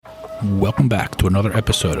Welcome back to another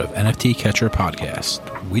episode of NFT Catcher Podcast.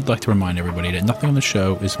 We'd like to remind everybody that nothing on the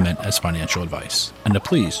show is meant as financial advice, and to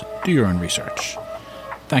please do your own research.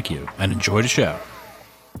 Thank you, and enjoy the show.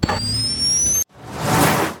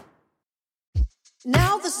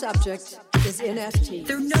 Now the subject is NFTs.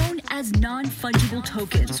 They're known as non-fungible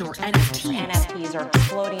tokens, or NFTs. NFTs are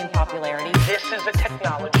exploding in popularity. This is a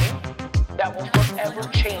technology that will forever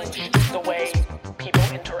change the way people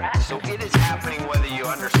interact. So it is happening whether you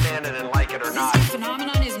understand it and like it or not. This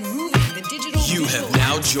phenomenon is moving. The digital. You have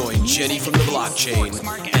now joined Jenny from the Blockchain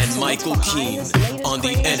and Michael Keene on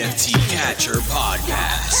the NFT Catcher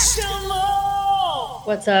Podcast.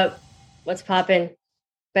 What's up? What's poppin'?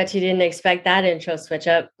 Bet you didn't expect that intro switch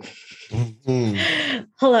up.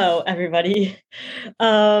 Hello, everybody.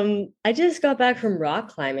 I just got back from rock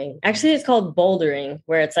climbing. Actually, it's called bouldering,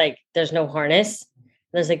 where it's like there's no harness.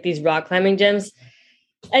 There's like these rock climbing gyms.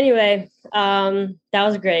 Anyway, that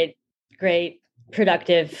was a great,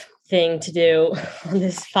 productive thing to do on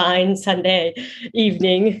this fine Sunday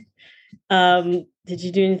evening. Did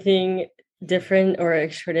you do anything different or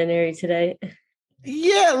extraordinary today?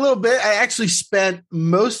 Yeah, a little bit. I actually spent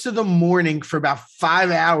most of the morning for about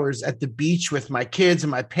 5 hours at the beach with my kids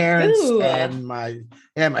and my parents. Ooh. And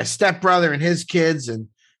my stepbrother and his kids and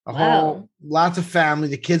lots of family.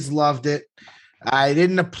 The kids loved it. I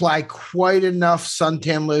didn't apply quite enough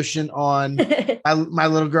suntan lotion on my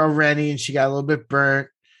little girl Rennie, and she got a little bit burnt.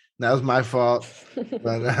 That was my fault.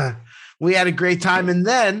 But we had a great time. And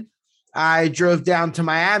then I drove down to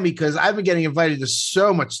Miami because I've been getting invited to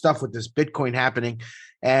so much stuff with this Bitcoin happening,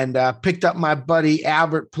 and picked up my buddy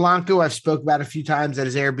Albert Polanco. I've spoke about a few times at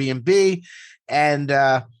his Airbnb,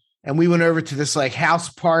 and we went over to this like house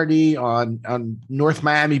party on North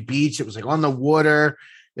Miami Beach. It was like on the water.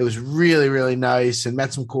 It was really, really nice, and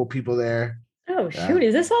met some cool people there. Oh, shoot.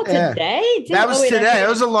 Is this all today? Yeah. That was today. It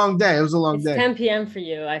was a long day. It was a long day. 10 p.m. for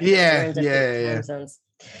you. I Yeah.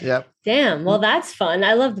 Yep. Damn. Well, that's fun.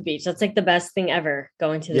 I love the beach. That's like the best thing ever,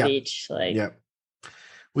 going to the beach.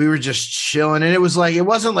 We were just chilling, and it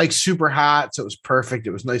wasn't like super hot, so it was perfect.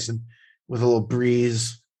 It was nice and with a little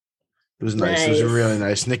breeze. It was nice. It was really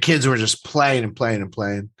nice. And the kids were just playing and playing and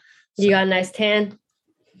playing. So. You got a nice tan?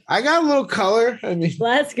 I got a little color. I mean,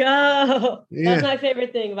 let's go. Yeah. That's my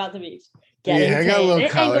favorite thing about the beach. I got a little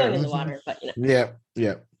color. And going in the water, but you know.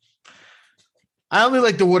 Yeah. I only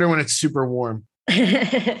like the water when it's super warm.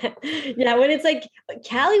 Yeah, when it's like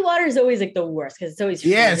Cali water is always like the worst because it's always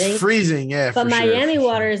freezing. Yeah, it's freezing. Yeah, but Miami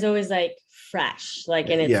water is always like fresh, like,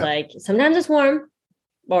 and it's like sometimes it's warm,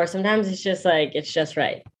 or sometimes it's just like it's just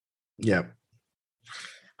right. Yeah.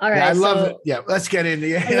 All right. I love it. Yeah, let's get into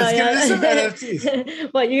it. Let's get into some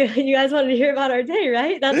NFTs. But you guys wanted to hear about our day,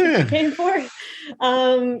 right? That's what you came for.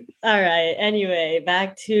 All right. Anyway,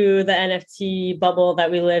 back to the NFT bubble that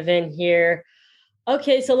we live in here.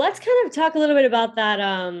 Okay, so let's kind of talk a little bit about that,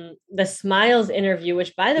 the Smiles interview,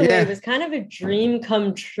 which, by the way, was kind of a dream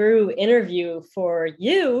come true interview for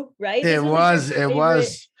you, right? It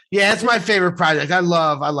was. Yeah, it's my favorite project. I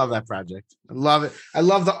love that project. I love it. I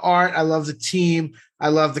love the art. I love the team. I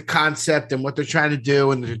love the concept and what they're trying to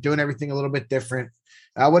do, and they're doing everything a little bit different.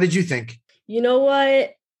 What did you think? You know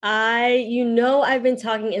what? I've been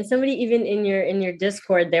talking, and somebody even in your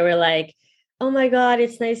Discord, they were like, "Oh my God,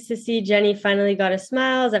 it's nice to see Jenny finally got a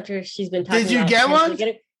Smiles after she's been talking." Did you get one?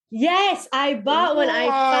 Yes, I bought one. I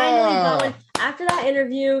finally bought one after that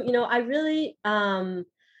interview. You know,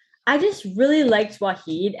 I just really liked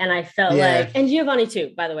Wahid, and I felt like, and Giovanni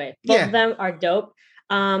too, by the way, both of them are dope.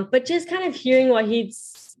 But just kind of hearing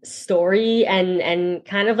Wahid's story and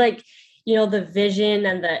kind of like, you know, the vision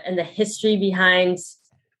and the history behind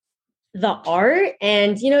the art,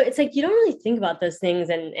 and you know, it's like you don't really think about those things,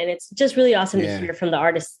 and it's just really awesome to hear from the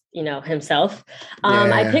artist, you know, himself.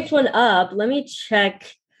 I picked one up. Let me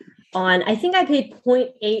check on. I think I paid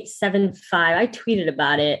 0.875. I tweeted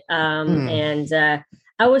about it, and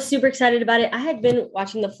I was super excited about it. I had been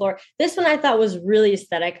watching the floor. This one I thought was really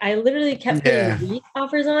aesthetic. I literally kept getting week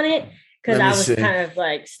offers on it because I was kind of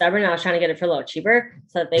like stubborn. I was trying to get it for a little cheaper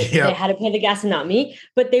so that they had to pay the gas and not me.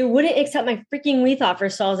 But they wouldn't accept my freaking WETH offer.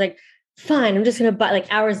 So I was like, fine, I'm just going to buy. Like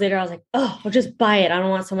hours later, I was like, oh, I'll just buy it. I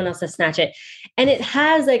don't want someone else to snatch it. And it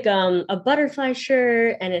has like a butterfly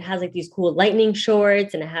shirt, and it has like these cool lightning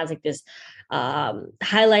shorts, and it has like this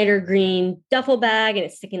highlighter green duffel bag, and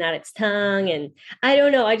it's sticking out its tongue. And I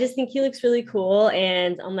don't know, I just think he looks really cool,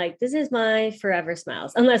 and I'm like, this is my forever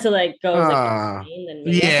Smiles, unless it like goes like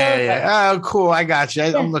insane, oh cool, I got you.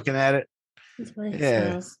 I'm looking at it. It's my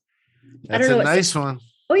Smiles. That's a nice one.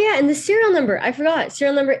 Oh yeah, and the serial number, I forgot.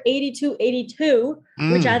 Serial number 8282,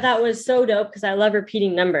 which I thought was so dope because I love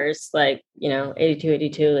repeating numbers. Like,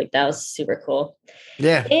 8282, like that was super cool.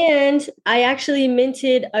 Yeah. And I actually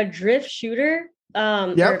minted a drift shooter.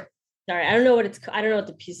 Sorry, I don't know what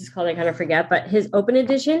the piece is called. I kind of forget, but his open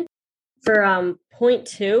edition for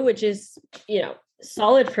 0.2, which is,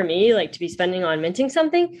 solid for me, like to be spending on minting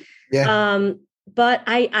something. Yeah. But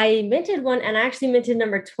I minted one, and I actually minted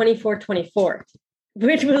number 2424.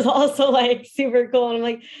 Which was also like super cool. And I'm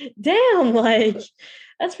like, damn, like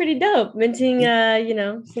that's pretty dope. Minting,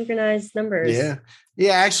 synchronized numbers. Yeah.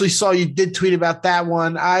 Yeah. I actually saw you did tweet about that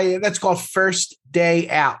one. That's called First Day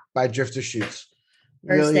Out by Drifter Shoots.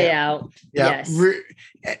 First Day Out. Yeah.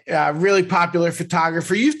 Yes. Really popular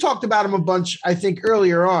photographer. You've talked about him a bunch, I think,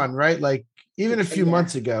 earlier on, right? Like even a few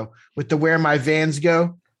months ago with the Where My Vans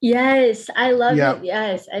Go. Yes. I love it.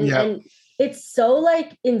 Yes. And it's so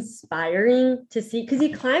like inspiring to see because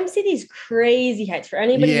he climbs to these crazy heights. For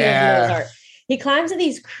anybody who knows art, he climbs to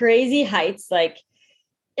these crazy heights, like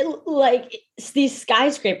these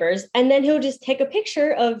skyscrapers, and then he'll just take a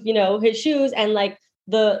picture of his shoes and like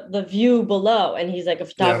the view below. And he's like a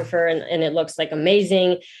photographer, and it looks like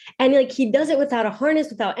amazing. And like he does it without a harness,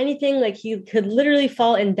 without anything. Like he could literally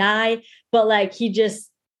fall and die, but like he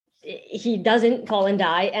doesn't fall and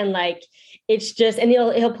die, and like. It's just, and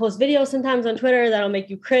he'll post videos sometimes on Twitter that'll make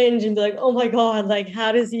you cringe and be like, oh my God, like,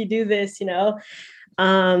 how does he do this?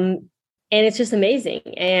 And it's just amazing.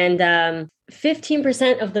 And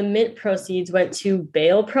 15% of the mint proceeds went to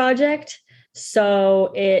Bail Project.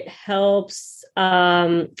 So it helps,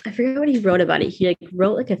 I forget what he wrote about it. He like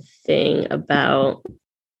wrote like a thing about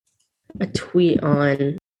a tweet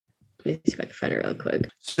on, let me see if I can find it real quick.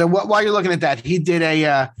 So while you're looking at that, he did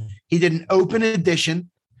an open edition,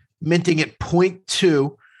 minting at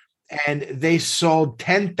 0.2, and they sold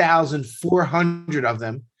 10,400 of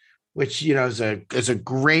them, which is a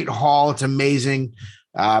great haul. It's amazing.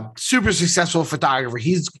 Super successful photographer.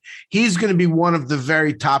 He's going to be one of the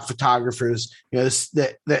very top photographers.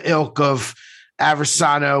 The ilk of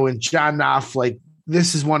Aversano and John Knopf. Like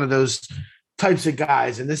this is one of those types of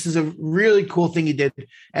guys, and this is a really cool thing he did.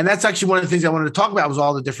 And that's actually one of the things I wanted to talk about was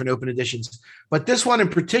all the different open editions, but this one in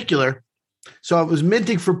particular. So I was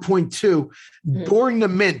minting for 0.2 during the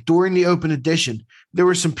mint, during the open edition. There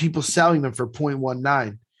were some people selling them for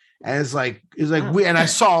 0.19, and it's like wow. And I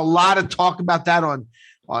saw a lot of talk about that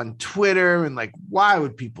on Twitter, and like, why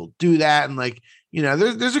would people do that? And like,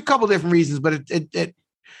 there's a couple different reasons, but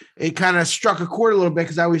it kind of struck a chord a little bit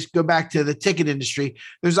because I always go back to the ticket industry.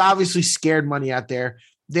 There's obviously scared money out there.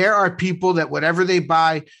 There are people that whatever they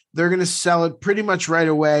buy, they're going to sell it pretty much right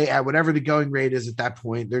away at whatever the going rate is at that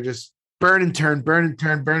point. They're just burn and turn, burn and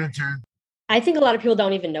turn, burn and turn. I think a lot of people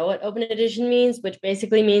don't even know what open edition means, which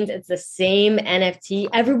basically means it's the same NFT.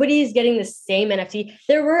 Everybody's getting the same NFT.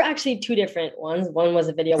 There were actually two different ones. One was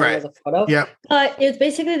a video, one was a photo. Yeah. But it's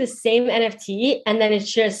basically the same NFT. And then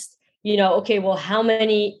it's just, okay, well, how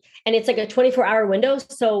many? And it's like a 24-hour window.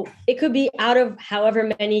 So it could be out of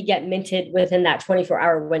however many get minted within that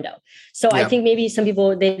 24-hour window. So I think maybe some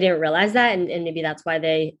people, they didn't realize that. And maybe that's why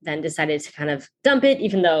they then decided to kind of dump it,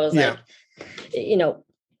 even though it was like,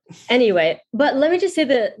 anyway. But let me just say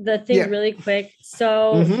the thing really quick.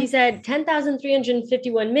 So he said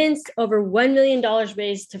 10,351 mints, over $1 million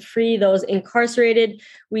raised to free those incarcerated.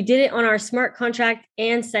 We did it on our smart contract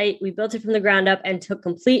and site. We built it from the ground up and took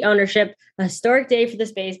complete ownership. A historic day for the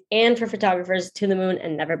space and for photographers, to the moon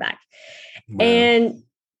and never back. Wow. And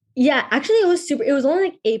actually it was super. It was only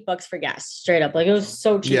like $8 for gas, straight up. Like it was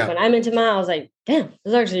so cheap. When I minted mine, I was like, damn, this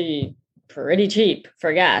is actually pretty cheap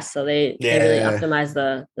for gas. So they really optimized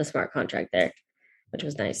the smart contract there, which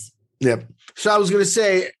was nice. Yep. So I was going to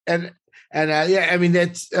say, and I mean,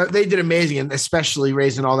 that's they did amazing, and especially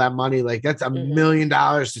raising all that money. Like that's $1 million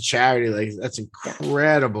to charity. Like that's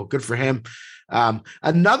incredible. Good for him.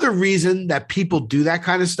 Another reason that people do that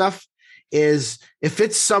kind of stuff is if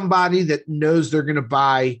it's somebody that knows they're going to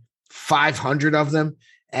buy 500 of them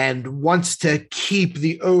and wants to keep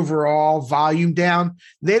the overall volume down,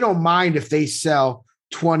 they don't mind if they sell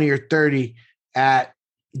 20 or 30 at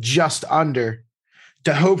just under,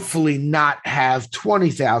 to hopefully not have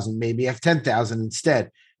 20,000, maybe have 10,000 instead.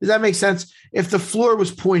 Does that make sense? If the floor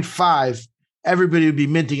was 0.5, everybody would be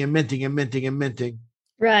minting and minting and minting and minting.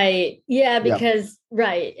 Right. Yeah, because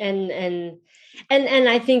right. And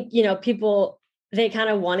I think, people, they kind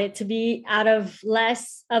of want it to be out of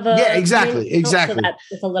less of a exactly. So that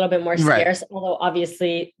it's a little bit more scarce. Although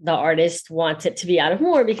obviously the artist wants it to be out of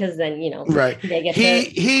more, because then they get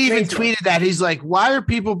he even tweeted that. He's like, why are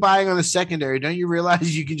people buying on the secondary? Don't you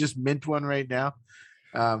realize you can just mint one right now?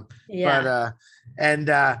 But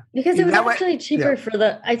because it was actually cheaper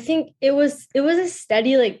for I think it was a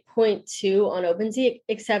steady like 0.2 on OpenSea,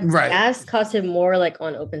 except gas costed more like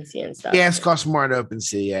on OpenSea and stuff. Gas costs more on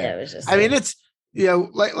OpenSea. Yeah, it was just. I mean, it's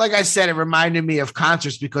like I said, it reminded me of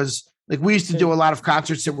concerts because like we used to do a lot of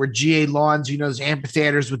concerts that were GA lawns, those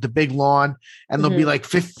amphitheaters with the big lawn, and there'll be like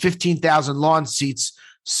 15,000 lawn seats.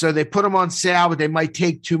 So they put them on sale, but they might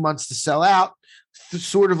take 2 months to sell out.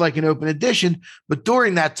 Sort of like an open edition. But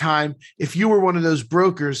during that time, if you were one of those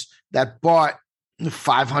brokers that bought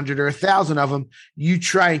 500 or 1,000 of them, you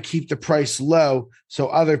try and keep the price low so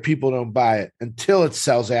other people don't buy it until it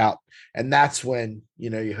sells out. And that's when,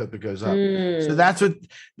 you hope it goes up. So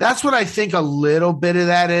that's what I think a little bit of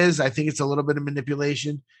that is. I think it's a little bit of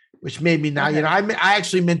manipulation, which made me not, I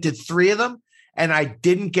actually minted 3 of them. And I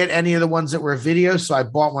didn't get any of the ones that were video, so I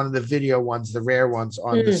bought one of the video ones, the rare ones,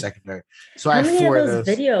 on the secondary. So I have 4 of those.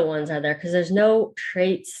 Video ones are there? Because there's no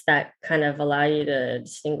traits that kind of allow you to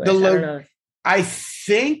distinguish. I don't know. I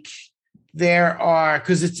think there are,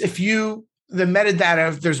 because it's the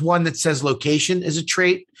metadata. There's one that says location is a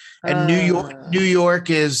trait, and New York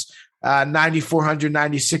is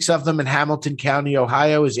 9,496 of them, and Hamilton County,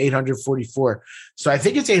 Ohio, is 844. So I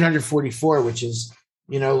think it's 844, which is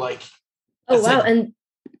like. Oh, wow. And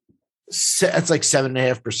it's like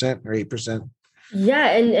 7.5% or 8%. Yeah.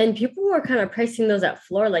 And people were kind of pricing those at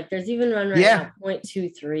floor. Like there's even one right now,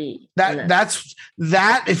 0.23. That's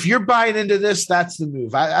if you're buying into this, that's the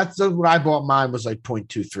move. That's what I bought. Mine was like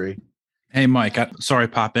 0.23. Hey, Mike, sorry,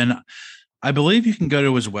 pop in. I believe you can go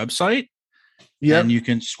to his website and you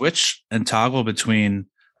can switch and toggle between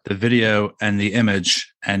the video and the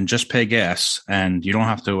image and just pay gas. And you don't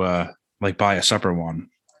have to buy a separate one.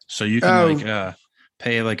 So you can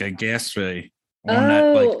pay like a gas fee on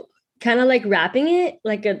that, kind of like wrapping it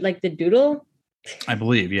like the doodle. I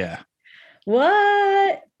believe, yeah.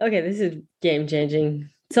 What? Okay, this is game changing.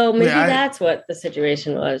 So maybe that's what the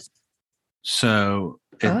situation was. So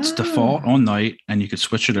it's default on night, and you could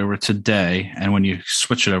switch it over to day. And when you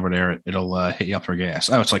switch it over there, it'll hit you up for gas.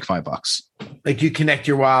 Oh, it's like $5. Like you connect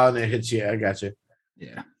your wallet and it hits you. I got you.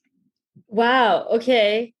 Yeah. Wow.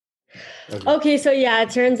 Okay. Okay, so it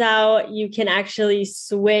turns out you can actually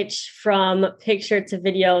switch from picture to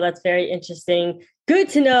video. That's very interesting. Good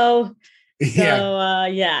to know. So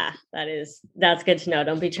that's good to know.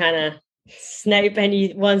 Don't be trying to snipe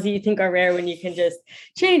any ones that you think are rare when you can just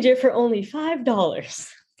change it for only $5.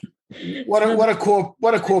 What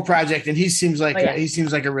a cool project, and he seems like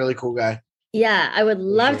a really cool guy. Yeah, I would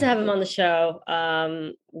love to have him on the show.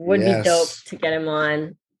 Would be dope to get him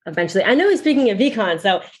on. Eventually, I know he's speaking of VCon,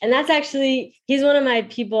 and that's actually he's one of my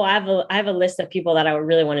people. I have a list of people that I would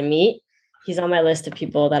really want to meet. He's on my list of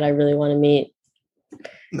people that I really want to meet.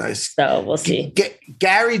 Nice. So we'll see.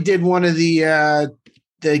 Gary did one of the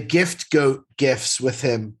gift goat gifts with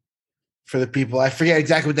him for the people. I forget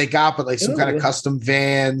exactly what they got, but like some kind of custom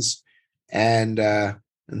vans and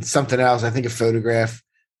something else. I think a photograph.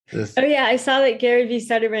 Oh yeah, I saw that Gary Vee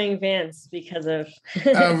started wearing Vans because of.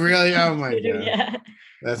 Oh really? Oh my god. Yeah.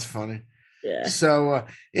 That's funny. Yeah. So,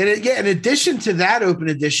 in addition to that open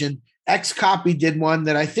edition, Xcopy did one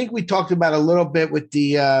that I think we talked about a little bit with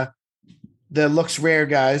the Looks Rare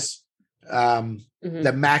guys,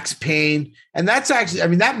 the Max Payne, and that's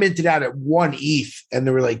actually, that minted out at 1 ETH, and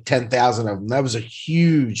there were like 10,000 of them. That was a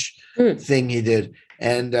huge thing he did,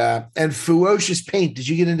 and Fuocious Paint. Did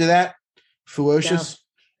you get into that? Fuocious.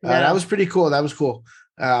 No. That was pretty cool. That was cool.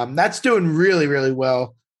 That's doing really, really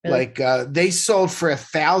well. Really? Like they sold for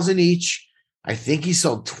 1,000 each. I think he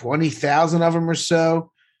sold 20,000 of them or so.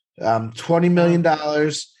 $20 million. Wow.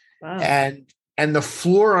 And the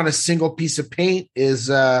floor on a single piece of paint is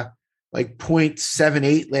like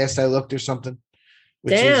 0.78 last I looked or something.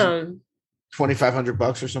 Which is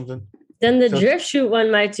 $2,500 or something. Then the Drift Shoot one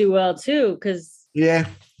might do well too, because he's a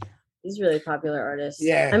really popular artist.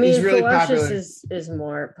 Yeah, I mean, he's really popular. is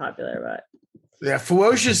more popular, but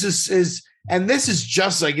Fuocious is. And this is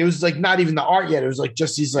just like, it was like not even the art yet. It was like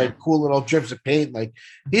just these like cool little drips of paint. Like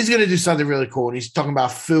he's going to do something really cool. And he's talking about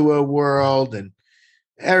Fuo World, and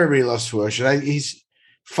everybody loves Fuocious. He's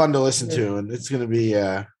fun to listen to, and it's going to be,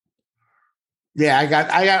 I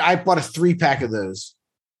bought a 3-pack of those.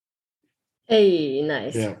 Hey,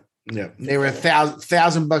 nice. Yeah. They were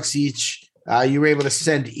 $1,000 each. You were able to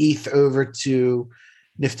send ETH over to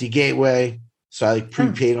Nifty Gateway. So I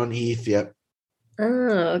prepaid on ETH. Yep.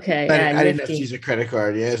 Oh, okay. I didn't have to use a credit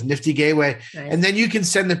card. Yeah, it's Nifty Gateway. Nice. And then you can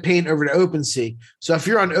send the paint over to OpenSea. So if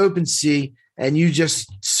you're on OpenSea and you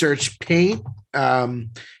just search paint,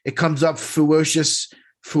 it comes up Fuocious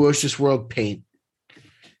World Paint.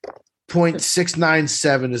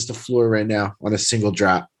 .697 is the floor right now on a single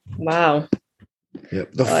drop. Wow.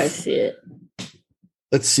 Yep. I see it.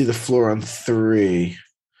 Let's see the floor on 3.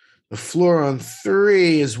 The floor on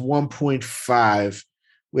 3 is 1.5,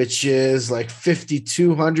 which is like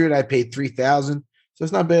 5,200. I paid 3,000, so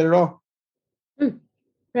it's not bad at all.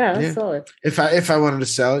 Yeah, that's solid. If I wanted to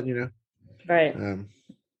sell it, you know, right.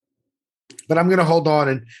 But I'm gonna hold on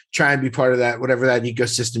and try and be part of that, whatever that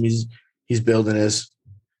ecosystem he's building is.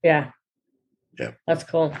 Yeah. Yeah, that's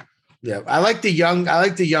cool. Yeah, I like the young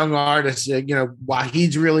artists. You know,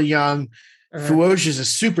 Wahid's really young. Fouash is a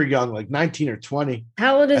super young, like 19 or 20.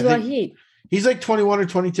 How old is Wahid? He's like 21 or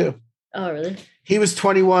 22. Oh, really? He was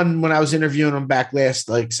 21 when I was interviewing him back last,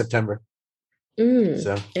 like September.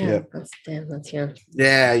 So yeah, that's young.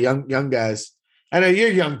 Yeah, young guys. I know you're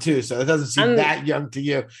young too, so it doesn't seem that young to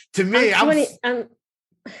you. To me, I'm 20.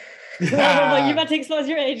 Well, you about to expose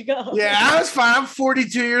your age? Go. Yeah, I was fine. I'm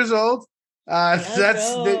 42 years old.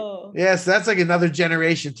 So that's like another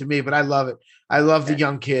generation to me, but I love it. I love the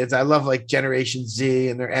young kids. I love like Generation Z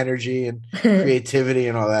and their energy and creativity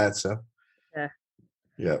and all that. So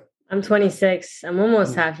yeah. I'm 26. I'm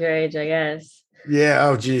almost half your age, I guess. Yeah.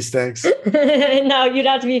 Oh, geez. Thanks. No, you'd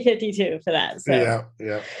have to be 52 for that. So.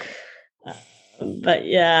 Yeah. But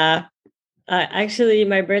yeah, actually,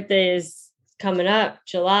 my birthday is coming up,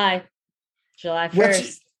 July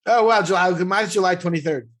 1st. Oh, wow. Mine's July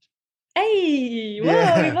 23rd. Hey,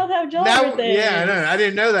 whoa, we both have July birthdays. Yeah, I know. I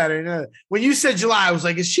didn't know that. When you said July, I was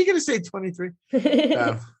like, is she going to say 23?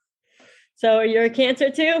 So you're a Cancer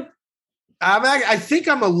too? I think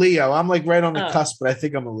I'm a Leo. I'm like right on the cusp, but I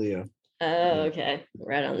think I'm a Leo. Oh, okay.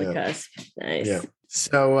 Right on the cusp. Nice. Yeah.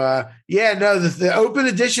 So, the open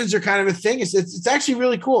editions are kind of a thing. It's actually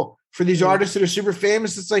really cool for these artists that are super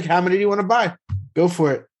famous. It's like, how many do you want to buy? Go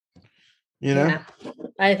for it. You know? Yeah.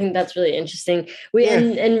 I think that's really interesting.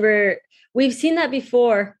 We've seen that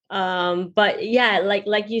before. But yeah,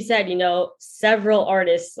 like you said, you know, several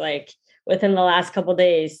artists like within the last couple of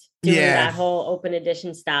days doing that whole open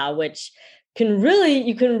edition style, which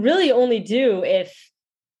you can really only do if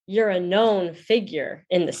you're a known figure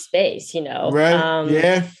in the space, you know.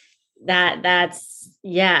 Right. That's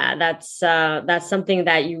something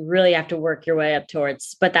that you really have to work your way up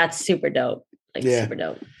towards. But that's super dope. Super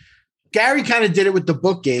dope. Gary kind of did it with the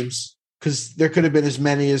book games because there could have been as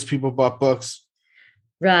many as people bought books.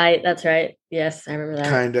 Right. That's right. Yes, I remember that.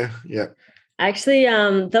 Kind of. Yeah. Actually,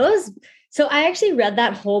 so I actually read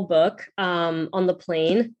that whole book on the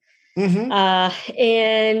plane. Mm-hmm.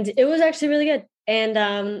 And it was actually really good.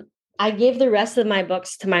 And I gave the rest of my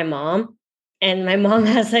books to my mom. And my mom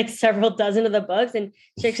has like several dozen of the books, and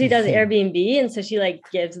she actually does Airbnb. And so she like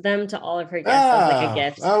gives them to all of her guests as like a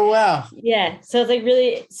gift. Oh, wow. Yeah. So it's like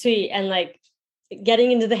really sweet and like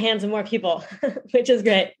getting into the hands of more people, which is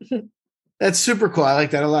great. That's super cool. I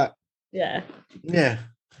like that a lot. Yeah. Yeah.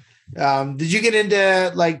 Did you get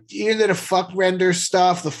into the fuck render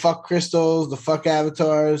stuff, the fuck crystals, the fuck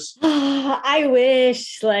avatars? I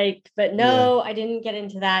wish, but no, I didn't get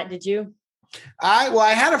into that. Did you?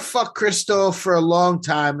 I had a fuck crystal for a long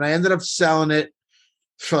time, and I ended up selling it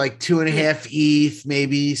for like 2.5 ETH,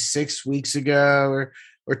 maybe 6 weeks ago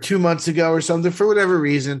or 2 months ago or something. For whatever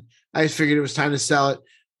reason, I just figured it was time to sell it.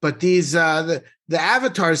 But these the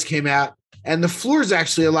avatars came out, and the floor is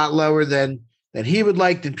actually a lot lower than he would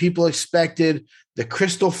like, than people expected. The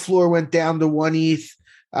crystal floor went down to 1 ETH.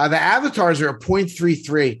 The avatars are a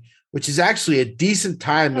 0.33, which is actually a decent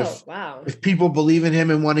time if people believe in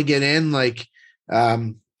him and want to get in.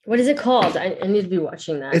 What is it called? I need to be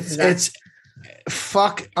watching that. It's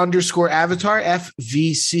fuck_avatar,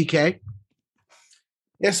 FVCK.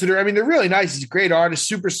 Yeah, so they're really nice. He's a great artist,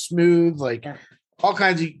 super smooth, all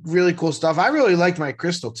kinds of really cool stuff. I really liked my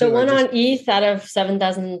crystal too. The one on ETH out of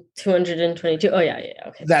 7,222. Oh yeah,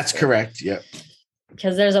 okay. That's correct. Yeah.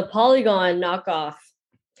 Because there's a Polygon knockoff.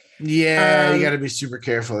 Yeah, you got to be super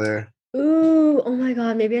careful there. Ooh, oh my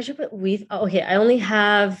God, maybe I should put WETH. Oh, okay, I only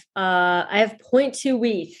have I have 0.2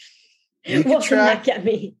 WETH. What can that get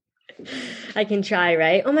me? I can try,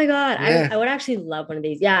 right? Oh my God, yeah. I would actually love one of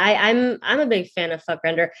these. Yeah, I'm a big fan of Fuck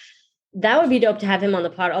Render. That would be dope to have him on the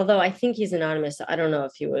pod. Although I think he's anonymous, so I don't know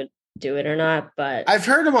if he would do it or not. But I've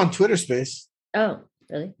heard him on Twitter Space. Oh,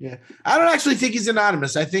 really? Yeah, I don't actually think he's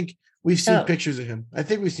anonymous. I think we've seen pictures of him. I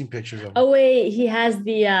think we've seen pictures of him. Oh wait, he has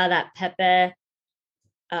the that Pepe,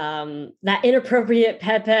 that inappropriate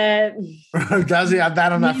Pepe. Does he?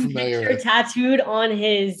 That I'm not familiar with. Tattooed on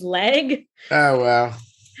his leg. Oh wow.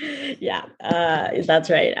 Yeah, that's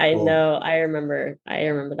right. I know. I remember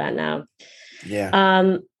that now.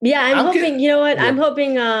 Yeah. Yeah, I'm hoping, you know what? Yeah. I'm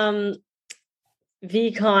hoping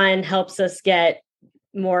VCon helps us get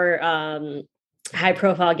more high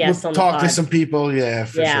profile guests on the talk pod. to some people. Yeah,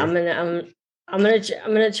 sure. I'm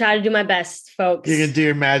gonna try to do my best, folks. You can do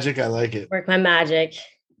your magic. I like it. Work my magic.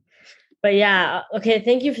 But yeah, okay.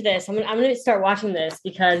 Thank you for this. I'm gonna start watching this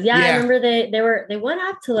because I remember they went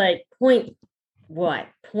up to like point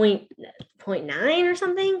 0.9 or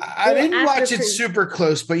something. I didn't watch it super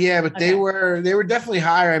close, but they were definitely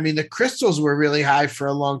higher. I mean, the crystals were really high for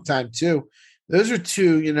a long time too. Those are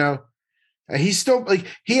two. He still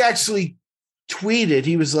he actually tweeted.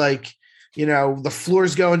 He was like, the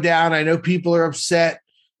floor's going down. I know people are upset.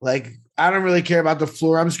 Like, I don't really care about the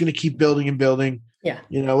floor. I'm just going to keep building and building. Yeah.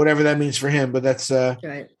 Whatever that means for him. But that's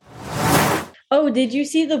right. Oh, did you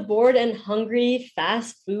see the Bored and Hungry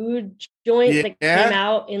fast food joint that came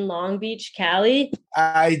out in Long Beach, Cali?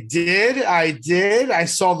 I did. I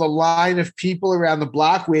saw the line of people around the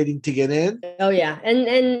block waiting to get in. Oh yeah.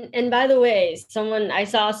 And by the way, I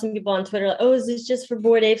saw some people on Twitter like, oh, is this just for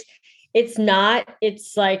Bored Apes? It's not.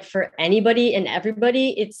 It's like for anybody and everybody.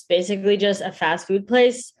 It's basically just a fast food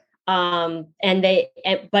place. But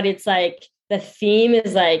it's like the theme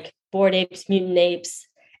is like Bored Apes, Mutant Apes,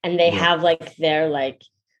 and they have like they're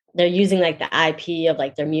using like the IP of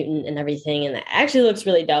like their mutant and everything, and it actually looks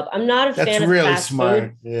really dope. I'm not a fan of really fast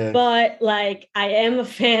food, but like I am a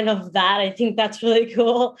fan of that. I think that's really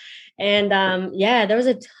cool. And there was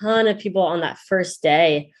a ton of people on that first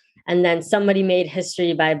day. And then somebody made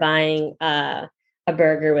history by buying a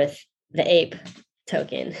burger with the ape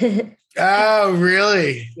token. Oh,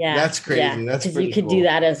 really? Yeah, that's crazy. Yeah. That's pretty you could do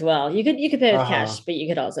that as well. You could pay with cash, but you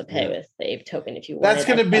could also pay with the ape token if you want. That's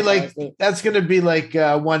gonna be like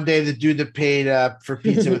one day the dude that paid for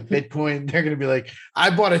pizza with Bitcoin. They're gonna be like,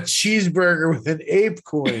 I bought a cheeseburger with an ape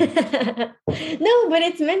coin. No, but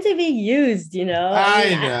it's meant to be used. I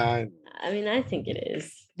know. I mean, I think it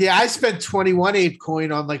is. Yeah, I spent 21 ape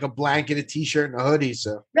coin on like a blanket, a t-shirt, and a hoodie.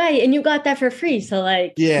 So right, and you got that for free. So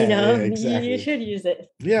exactly. you should use it.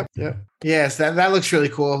 Yep. Yes, that looks really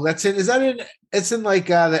cool. That's in. Is that in? It's in like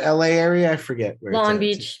the LA area. I forget where. Long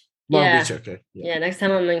Beach. Long Beach. Okay. Yeah. Next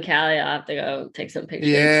time I'm in Cali, I'll have to go take some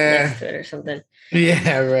pictures next to it or something.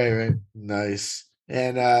 Yeah. Right. Nice.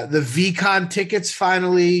 And the VCon tickets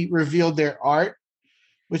finally revealed their art,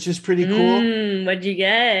 which is pretty cool. What'd you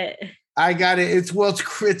get? I got it. It's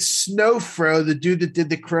Snowfro, the dude that did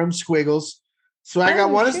the Chrome Squiggles. So I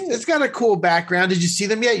got one. It's got a cool background. Did you see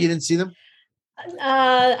them yet? You didn't see them?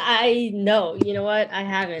 I know. You know what? I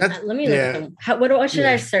haven't. Let me look at them. What should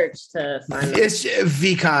I search to find them? It's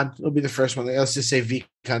VCon. It'll be the first one. Let's just say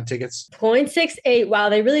VCon tickets. 0.68. Wow,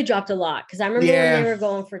 they really dropped a lot. Because I remember when they were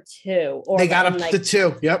going for 2. They got up to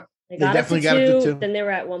 2. Yep. They definitely got up to 2. Then they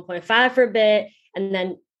were at 1.5 for a bit. And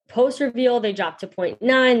then post reveal, they dropped to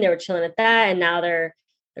 0.9. They were chilling at that, and now they're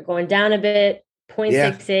going down a bit.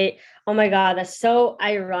 0.68. Oh my god, that's so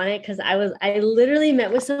ironic because I literally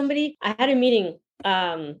met with somebody. I had a meeting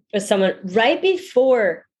with someone right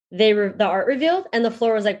before the art revealed, and the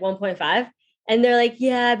floor was like 1.5. And they're like,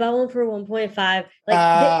 yeah, I bought one for 1.5.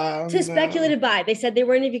 Like speculative buy. They said they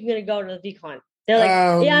weren't even going to go to the VCon. They're like,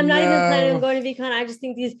 I'm not even planning on going to VCon. I just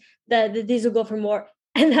think these will go for more.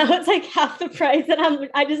 And now it's like half the price, and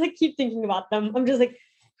I just like keep thinking about them. I'm just like,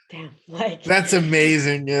 damn, like that's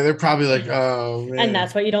amazing. Yeah, they're probably like, oh man. And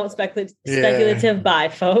that's why you don't speculative buy,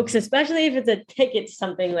 folks, especially if it's a ticket to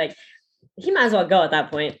something like he might as well go at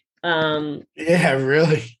that point. Yeah,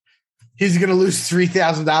 really. He's gonna lose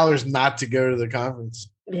 $3,000 not to go to the conference.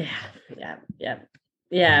 Yeah,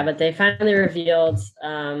 but they finally revealed.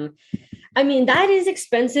 I mean, that is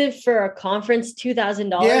expensive for a conference,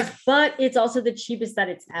 $2,000, but it's also the cheapest that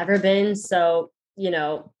it's ever been. So,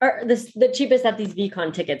 or the cheapest that these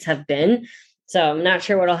VCon tickets have been. So I'm not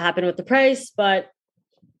sure what'll happen with the price, but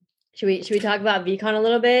should we talk about VCon a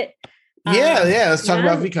little bit? Let's talk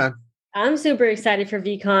about VCon. I'm super excited for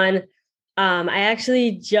VCon. I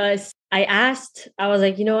was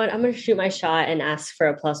like, you know what? I'm going to shoot my shot and ask for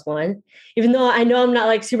a +1, even though I know I'm not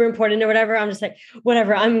like super important or whatever. I'm just like,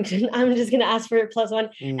 whatever. I'm just going to ask for a +1.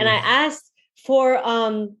 And I asked for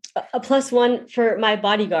a +1 for my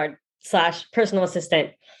bodyguard / personal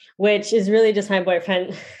assistant, which is really just my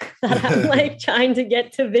boyfriend that I'm like trying to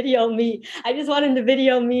get to video me. I just want him to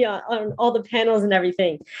video me on all the panels and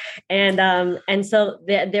everything. And so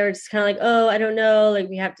they were just kind of like, oh, I don't know. Like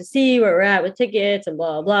we have to see where we're at with tickets and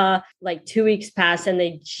blah, blah, blah. Like 2 weeks passed and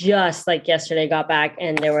they just like yesterday got back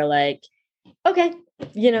and they were like, okay,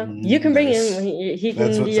 you can bring him. He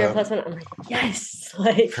can be your +1. I'm like, yes.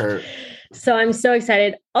 Like, so I'm so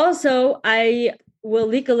excited. Also, I will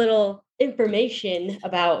leak a little information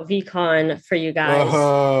about VCon for you guys.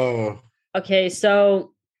 Oh. Okay,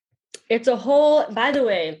 so It's a whole, by the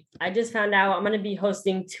way, I just found out I'm going to be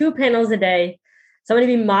hosting 2 panels a day. So I'm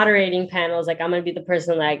going to be moderating panels. Like I'm going to be the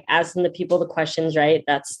person like asking the people the questions, right?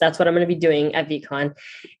 That's what I'm going to be doing at VCon.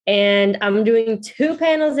 And I'm doing 2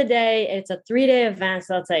 panels a day. It's a 3-day event.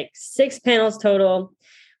 So it's like 6 panels total.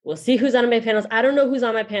 We'll see who's on my panels. I don't know who's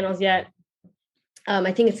on my panels yet.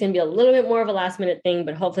 I think it's going to be a little bit more of a last minute thing,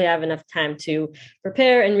 but hopefully I have enough time to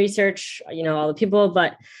prepare and research, all the people.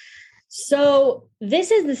 But so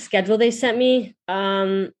this is the schedule they sent me.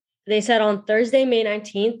 They said on Thursday, May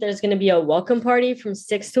 19th, there's going to be a welcome party from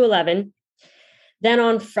 6 to 11. Then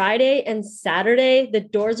on Friday and Saturday, the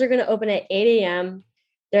doors are going to open at 8 a.m.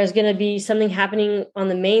 There's going to be something happening on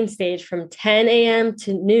the main stage from 10 a.m.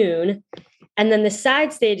 to noon. And then the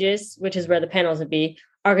side stages, which is where the panels would be,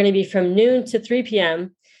 are going to be from noon to 3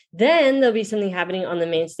 p.m. Then there'll be something happening on the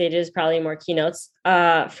main stages, probably more keynotes,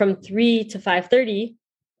 from 3 to 5:30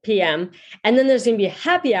 p.m. And then there's going to be a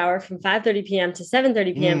happy hour from 5:30 p.m. to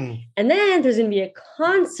 7:30 p.m. And then there's going to be a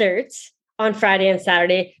concert on Friday and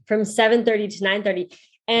Saturday from 7:30 to 9:30.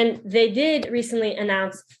 And they did recently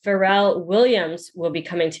announce Pharrell Williams will be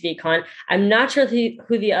coming to VCon. I'm not sure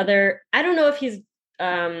who the other, I don't know if he's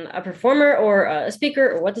a performer or a speaker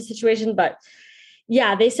or what the situation, but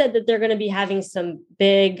yeah, they said that they're going to be having some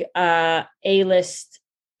big A-list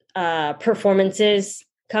performances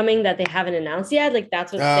coming that they haven't announced yet. Like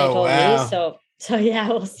that's what they told me. So yeah,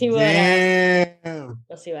 we'll see what happens.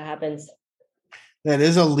 That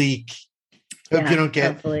is a leak. Hope you don't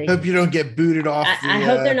get booted off. I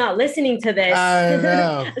hope they're not listening to this. I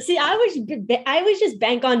know. See, I was just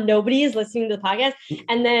bank on nobody is listening to the podcast,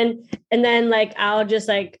 and then like I'll just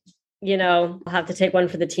like I'll have to take one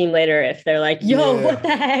for the team later if they're like, "Yo, what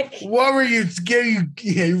the heck? What were you doing?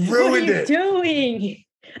 You ruined it. What are you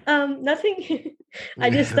doing? Nothing. I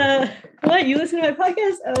just what, you listen to my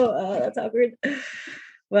podcast? Oh, that's awkward.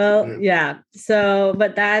 Well, yeah. So,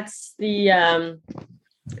 but that's the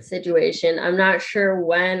situation. I'm not sure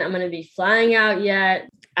when I'm going to be flying out yet.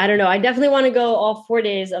 I don't know. I definitely want to go all 4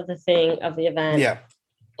 days of the event. Yeah.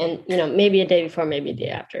 And maybe a day before, maybe a day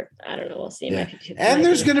after. I don't know. We'll see. Yeah. And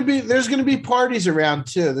there's going to be parties around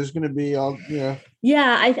too. There's going to be all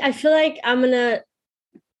Yeah, I feel like I'm going to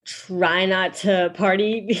try not to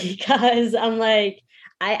party because I'm like,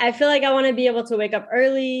 I feel like I want to be able to wake up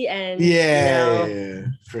early and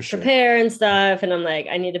for sure, prepare and stuff. And I'm like,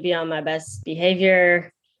 I need to be on my best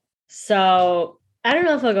behavior. So I don't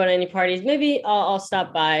know if I'll go to any parties. Maybe I'll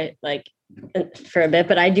stop by like for a bit,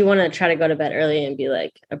 but I do want to try to go to bed early and be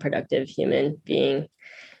like a productive human being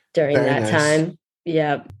during that time.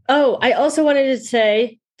 Yeah. Oh, I also wanted to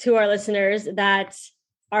say to our listeners that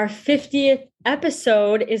our 50th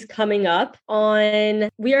episode is coming up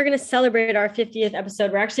we are going to celebrate our 50th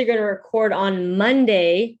episode. We're actually going to record on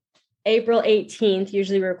Monday, April 18th.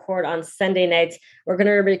 Usually we record on Sunday nights. We're going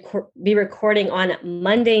to be recording on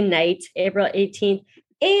Monday night, April 18th.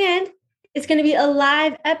 And it's going to be a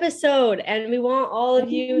live episode. And we want all of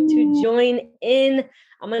you to join in.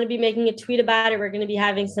 I'm going to be making a tweet about it. We're going to be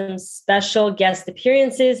having some special guest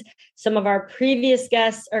appearances. Some of our previous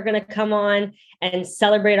guests are going to come on and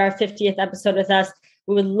celebrate our 50th episode with us.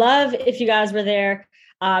 We would love if you guys were there.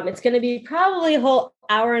 It's going to be probably a whole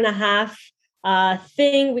hour and a half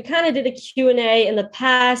thing. We kind of did a Q&A in the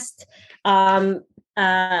past,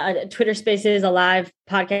 Twitter Spaces, a live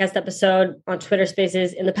podcast episode on Twitter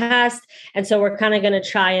Spaces in the past. And so we're kind of going to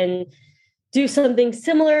try and do something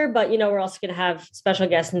similar, but we're also going to have special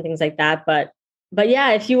guests and things like that. But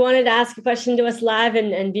yeah, if you wanted to ask a question to us live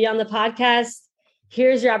and be on the podcast,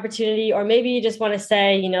 here's your opportunity. Or maybe you just want to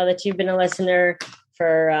say, that you've been a listener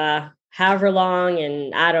for however long,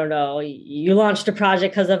 and I don't know, you launched a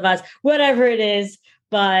project because of us, whatever it is.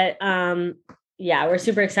 But yeah, we're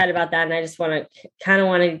super excited about that. And I just want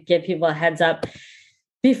to give people a heads up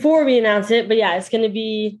before we announce it. But yeah, it's going to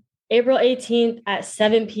be April 18th at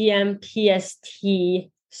 7 p.m. PST.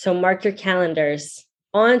 So mark your calendars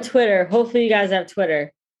on Twitter. Hopefully you guys have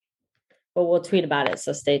Twitter, but we'll tweet about it.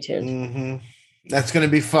 So stay tuned. Mm-hmm. That's going to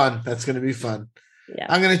be fun. Yeah.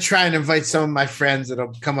 I'm going to try and invite some of my friends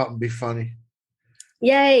that'll come up and be funny.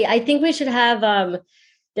 Yay. I think we should have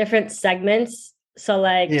different segments. So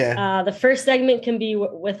the first segment can be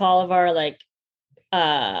with all of our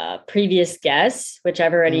previous guests, which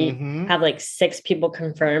I've already have 6 people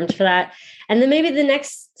confirmed for that. And then maybe the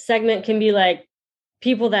next segment can be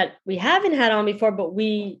people that we haven't had on before, but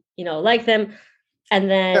we, like them. And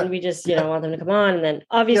then we just, want them to come on. And then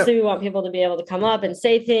obviously we want people to be able to come up and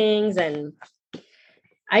say things. And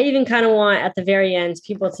I even kind of want at the very end,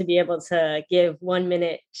 people to be able to give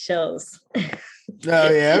 1-minute shows. Oh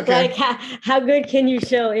yeah. Okay. How good can you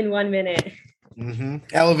show in 1 minute? Mm-hmm.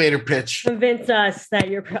 Elevator pitch. Convince us that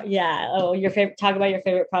your favorite. Talk about your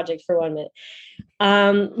favorite project for 1 minute.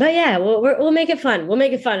 But yeah, we'll make it fun. We'll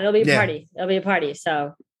make it fun. It'll be a party. It'll be a party.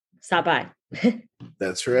 So stop by.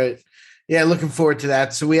 That's right. Yeah, looking forward to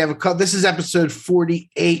that. So we have this is episode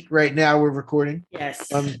 48 right now. We're recording. Yes.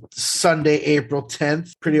 On Sunday, April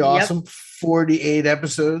 10th. Pretty awesome. 48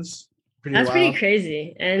 episodes. That's wild. Pretty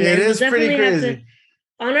crazy. And it is pretty crazy.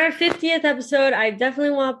 On our 50th episode, I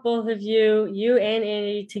definitely want both of you and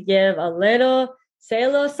Andy, to say a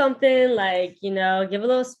little something, like, give a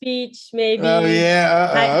little speech, maybe. Oh,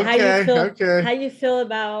 yeah. How you feel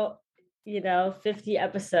about, 50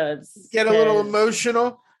 episodes. Get a little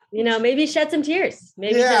emotional. Maybe shed some tears.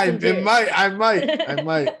 I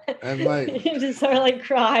might. You just start like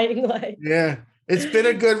crying, like. Yeah, it's been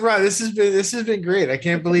a good run. This has been great. I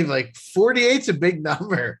can't believe 48's a big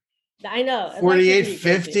number. I know. 48,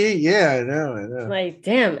 50. Yeah, I know. Like,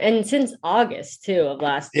 damn. And since August too of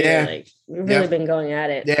last year, we've really been going at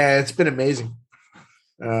it. Yeah, it's been amazing.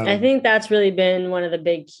 I think that's really been one of the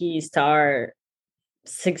big keys to our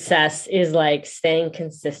success is staying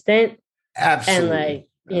consistent. Absolutely.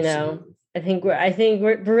 And I think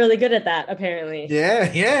we're really good at that, apparently.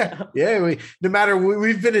 Yeah.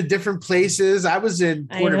 We've been in different places. I was in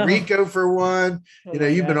Puerto Rico for one.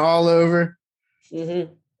 You've been all over.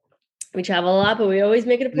 Mm-hmm. We travel a lot, but we always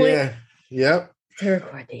make it a point. To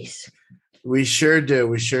record these. We sure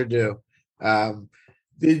do.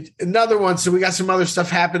 Another one. So we got some other stuff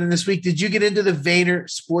happening this week. Did you get into the Vayner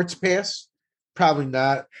Sports Pass? Probably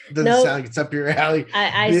not. Doesn't sound like it's up your alley.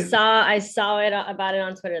 I saw it about it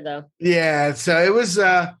on Twitter though. Yeah. So it was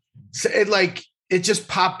it just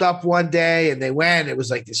popped up one day and they went. It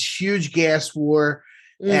was like this huge gas war.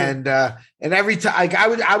 And every time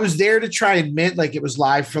I was there to try and mint, it was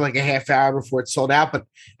live for a half hour before it sold out. But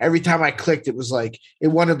every time I clicked, it was it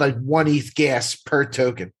wanted 1 ETH gas per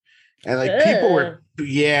token. And people were,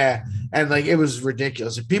 and it was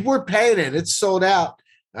ridiculous. If people were paying it, it's sold out.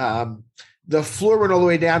 The floor went all the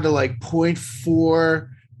way down to 0.4,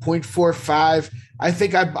 0.45. I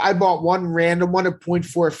think I bought one random one at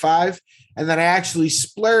 0.45. And then I actually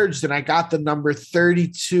splurged and I got the number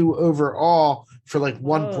 32 overall for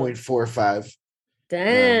 1.45.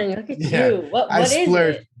 Dang, look at you. What is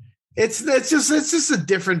it? It's just a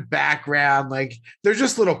different background. They're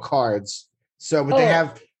just little cards. So they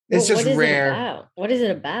have just rare. What is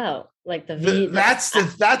it about? That's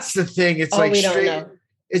the thing. It's we don't know.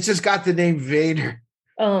 It's just got the name Vayner.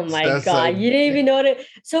 Oh my God. You didn't even know it.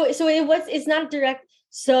 So it's not direct.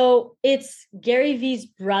 So it's Gary Vee's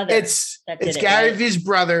brother. It's Gary Vee's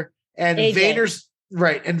brother and AJ. Vayner's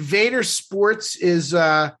right. And Vayner Sports is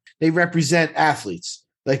they represent athletes.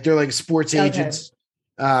 They're sports agents.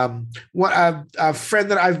 A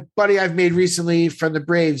friend I've made recently from the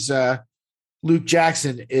Braves, Luke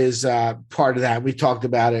Jackson, is part of that. We talked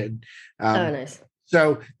about it. And, nice.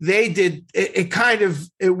 So they did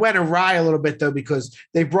it went awry a little bit though, because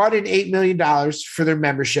they brought in $8 million for their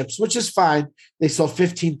memberships, which is fine. They sold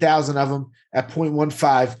 15,000 of them at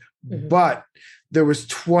 0.15, but there was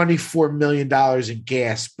 $24 million in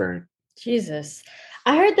gas burn. Jesus.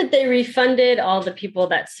 I heard that they refunded all the people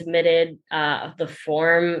that submitted the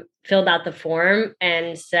form, filled out the form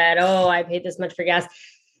and said, oh, I paid this much for gas.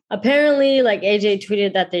 Apparently, AJ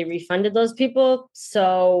tweeted that they refunded those people.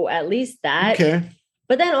 So at least that. Okay.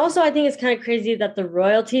 But then also, I think it's kind of crazy that the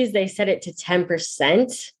royalties, they set it to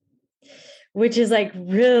 10%, which is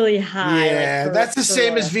really high. Yeah, that's the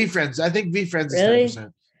same as VeeFriends. I think VeeFriends is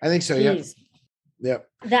 10%. I think so. Jeez. Yep.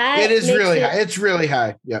 It is really high. It's really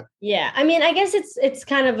high. Yep. Yeah. I mean, I guess it's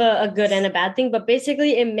kind of a good and a bad thing, but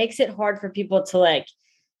basically it makes it hard for people to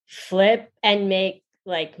flip and make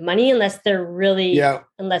money unless they're really,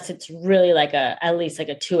 unless it's really at least a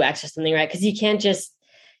 2x or something, right? Because you can't just,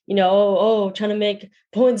 trying to make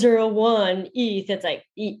 0.01 ETH. It's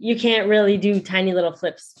you can't really do tiny little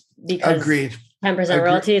flips because 10%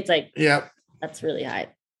 royalty. It's that's really high.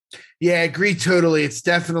 Yeah, agree totally. It's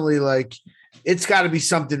definitely it's got to be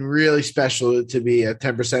something really special to be at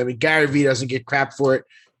 10%. I mean, Gary Vee doesn't get crap for it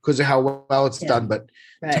because of how well it's done, but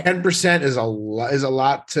 10% is a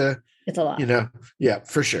lot to. It's a lot. Yeah,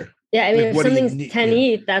 for sure. Yeah, I mean, if something's 10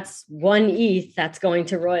 ETH, that's 1 ETH that's going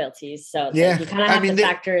to royalties. So you kind of have to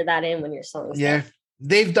factor that in when you're selling stuff. Yeah,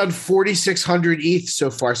 they've done 4,600 ETH so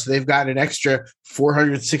far, so they've got an extra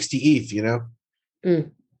 460 ETH,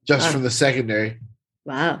 just from the secondary.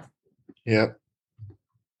 Wow. Yep.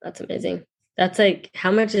 That's amazing. That's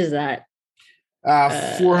how much is that?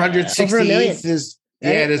 460 ETH is,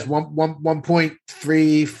 it is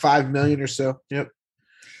 1.35 million or so. Yep.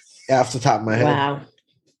 Off the top of my head. Wow.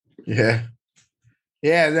 Yeah.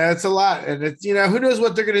 Yeah, that's a lot. And it's, who knows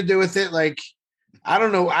what they're going to do with it. Like, I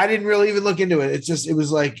don't know. I didn't really even look into it.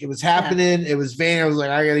 It was happening. Yeah. It was vain. I was like,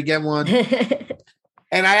 I got to get one.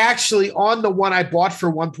 And I actually, on the one I bought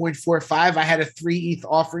for 1.45, I had a 3 ETH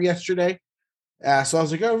offer yesterday. So I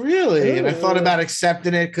was like, oh, really? Ooh. And I thought about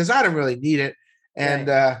accepting it because I don't really need it. And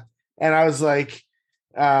and I was like,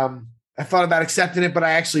 I thought about accepting it, but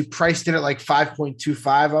I actually priced it at like 5.25.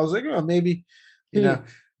 I was like, oh, maybe,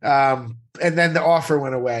 and then the offer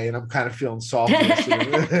went away, and I'm kind of feeling salty.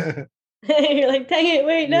 You're like, dang it,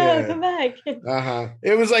 wait, no, come back.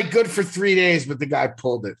 It was like good for 3 days, but the guy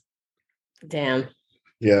pulled it. Damn.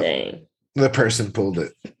 Yeah. Dang. The person pulled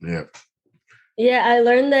it. Yeah. Yeah, I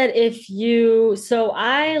learned that so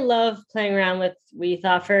I love playing around with WETH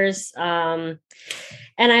offers.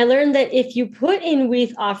 And I learned that if you put in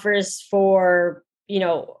WETH offers for,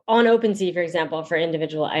 on OpenSea, for example, for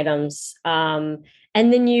individual items, and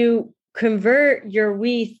then you convert your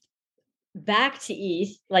WETH back to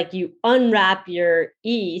ETH, like you unwrap your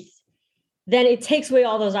ETH, then it takes away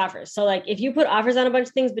all those offers. So like if you put offers on a bunch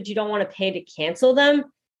of things, but you don't want to pay to cancel them,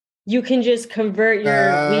 you can just convert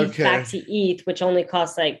your WETH back to ETH, which only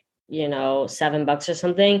costs like, $7 or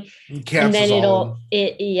something. And then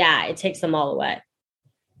it takes them all away.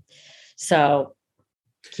 So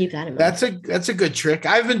keep that in mind. That's a good trick.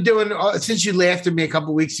 I've been doing since you laughed at me a couple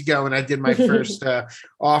of weeks ago when I did my first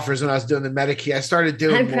offers when I was doing the Medikey. I started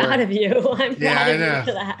doing. I'm proud of you. I'm proud of you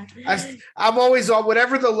for that. I'm always on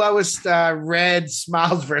whatever the lowest red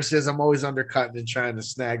smiles versus. I'm always undercutting and trying to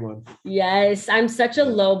snag one. Yes, I'm such a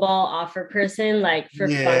low ball offer person. Like for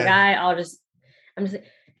fungi, I'm just like,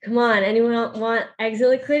 come on, anyone want exit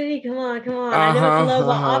liquidity? Come on. I know it's a low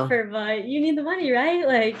ball offer, but you need the money, right?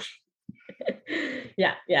 Like.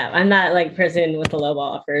 Yeah. I'm not like person with the low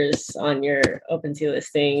ball offers on your OpenSea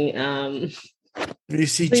listing. You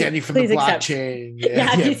see Jenny from the blockchain.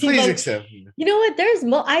 Please accept. You know what?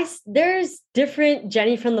 There's different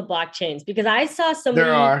Jenny from the blockchains because I saw somebody.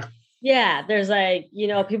 There are. Yeah, there's like,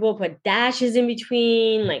 people put dashes in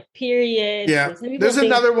between, like periods. Yeah. There's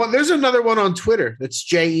another one. There's another one on Twitter. That's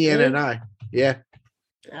JENNI. Yeah.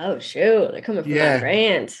 Oh shoot. They're coming from my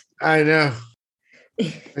brand. I know.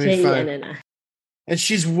 JENNI. And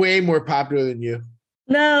she's way more popular than you.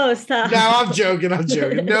 No, stop. No, I'm joking.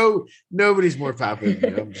 No, nobody's more popular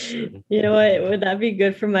than you. I'm just joking. You know what? Would that be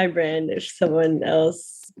good for my brand if someone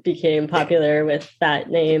else became popular with that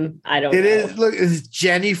name? I don't know. It is. Look, it's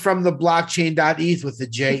Jenny from the blockchain.eth with the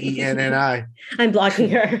JENNI. I'm blocking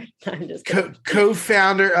her. I'm just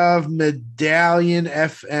co-founder of Medallion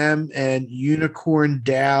FM and Unicorn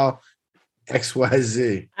DAO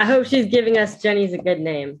XYZ. I hope she's giving us Jenny's a good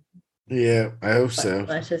name. Yeah, I hope so.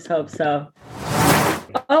 Let's just hope so.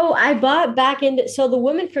 Oh, I bought back into so the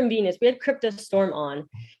woman from Venus. We had Crypto Storm on.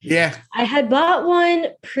 Yeah. I had bought one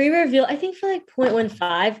pre-reveal, I think for like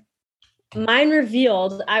 0.15. Mine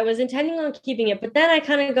revealed. I was intending on keeping it, but then I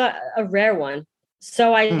kind of got a rare one.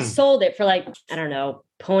 So I sold it for like, I don't know,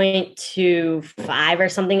 0.25 or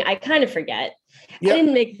something. I kind of forget. Yep. I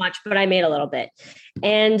didn't make much, but I made a little bit.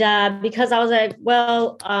 And because I was like,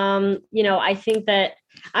 well, I think that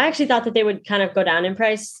I actually thought that they would kind of go down in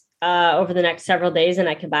price over the next several days and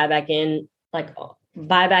I could buy back into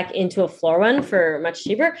a floor one for much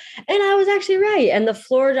cheaper. And I was actually right. And the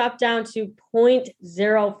floor dropped down to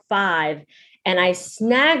 0.05. And I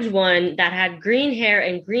snagged one that had green hair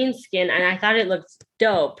and green skin. And I thought it looked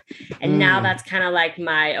dope. And now that's kind of like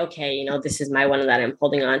this is my one that I'm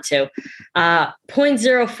holding on to.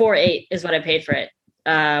 0.048 is what I paid for it,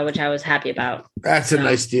 which I was happy about. That's a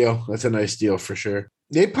nice deal. That's a nice deal for sure.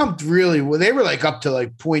 They pumped really well. They were like up to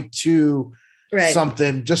like 0.2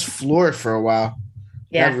 something, just floor for a while.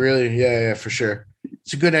 Yeah. That really, yeah, for sure.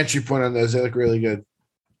 It's a good entry point on those. They look really good.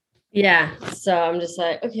 Yeah. So I'm just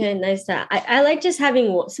like, okay, nice. I like just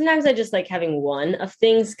having, sometimes I just like having one of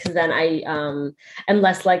things because then I am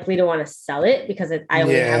less likely to want to sell it because I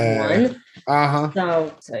only have one.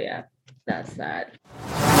 So yeah, that's that.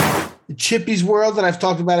 Chippy's World that I've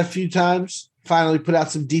talked about a few times finally put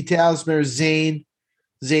out some details. Remember Zain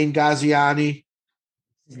Ghaziani.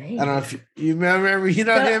 I don't know if you remember,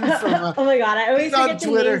 him from. Oh my god, I always forget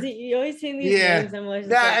the names. You always say these names. I'm always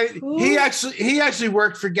he actually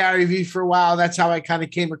worked for Gary Vee for a while. That's how I kind of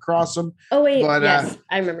came across him. Oh wait, yes,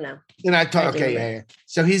 I remember now. And I thought, yeah.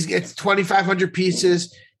 So it's 2,500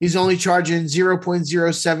 pieces. He's only charging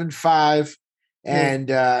 0.075, and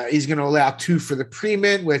he's going to allow 2 for the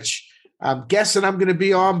pre-mint, which I'm guessing I'm going to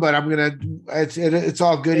be on, but it's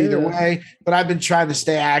all good either way. But I've been trying to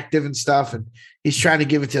stay active and stuff, and he's trying to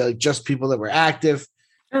give it to like just people that were active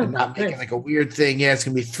and not making like a weird thing. Yeah, it's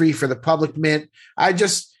going to be 3 for the public mint.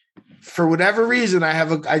 for whatever reason, I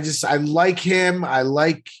like him. I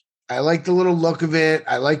like the little look of it.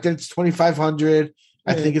 I like that it's 2,500.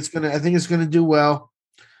 I think it's gonna do well.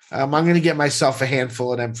 I'm gonna get myself a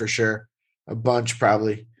handful of them for sure, a bunch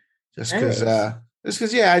probably, just because.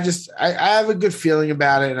 I have a good feeling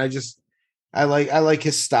about it, and I like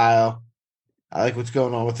his style. I like what's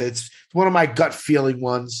going on with it. It's one of my gut feeling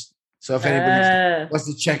ones. So if anybody wants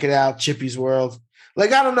to check it out, Chippy's World.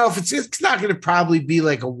 Like, I don't know if it's not going to probably be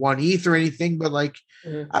like a 1 ETH or anything, but like,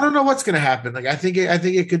 I don't know what's going to happen. Like, I think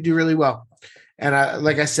it could do really well. And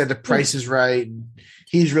like I said, the price is right. And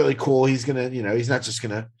he's really cool. He's going to, he's not just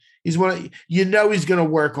going to, he's going to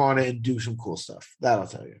work on it and do some cool stuff. That'll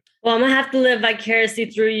tell you. Well, I'm going to have to live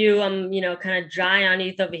vicariously through you. I'm, kind of dry on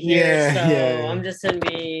ETH over here. I'm just going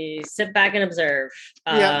to sit back and observe.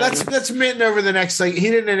 That's minting over the next, he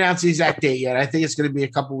didn't announce the exact date yet. I think it's going to be a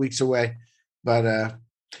couple weeks away. But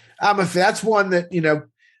that's one that,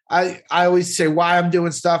 I always say why I'm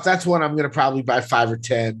doing stuff. That's one I'm going to probably buy 5 or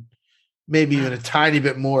 10, maybe even a tiny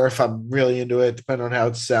bit more if I'm really into it, depending on how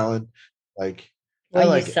it's selling. Like,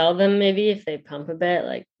 will you sell them maybe if they pump a bit?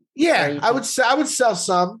 Like, yeah, I would sell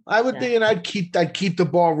some. I would think, and I'd keep the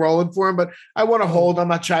ball rolling for him, but I want to hold. I'm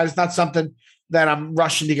not trying. It's not something that I'm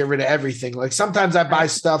rushing to get rid of everything. Like sometimes I buy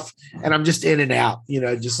stuff and I'm just in and out,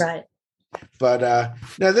 right. But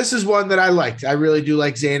no, this is one that I liked. I really do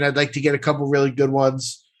like Zane. I'd like to get a couple really good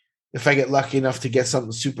ones if I get lucky enough to get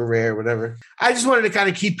something super rare or whatever. I just wanted to kind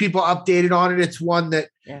of keep people updated on it. It's one that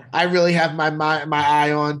I really have my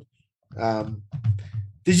eye on.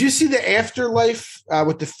 Did you see the Afterlife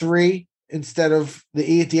with the 3 instead of the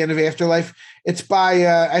E at the end of Afterlife? It's by,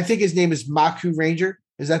 I think his name is Maku Ranger.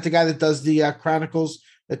 Is that the guy that does the Chronicles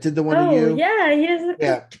that did the one of you? Oh, yeah. He has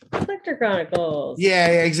the Collector Chronicles. Yeah,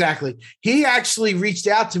 exactly. He actually reached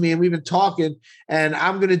out to me and we've been talking, and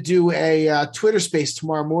I'm going to do a Twitter space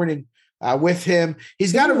tomorrow morning with him.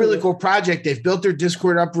 He's got a really cool project. They've built their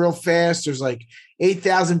Discord up real fast. There's like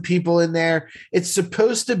 8,000 people in there. It's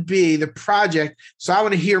supposed to be the project. So I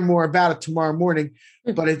want to hear more about it tomorrow morning,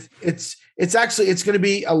 but it's going to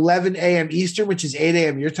be 11 a.m. Eastern, which is 8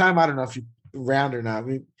 a.m. your time. I don't know if you round or not.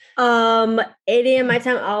 8 a.m. my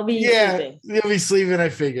time. I'll be sleeping. You'll be sleeping. I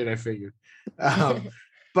figured. But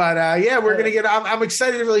we're going to get, I'm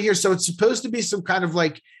excited to really hear. So it's supposed to be some kind of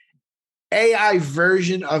like AI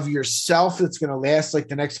version of yourself that's going to last like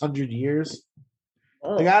the next 100 years.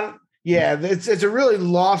 Oh. It's a really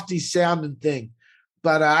lofty sounding thing,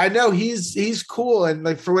 but I know he's cool. And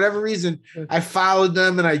like, for whatever reason, I followed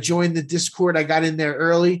them and I joined the Discord. I got in there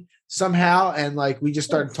early somehow. And like, we just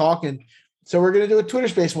started talking. So we're going to do a Twitter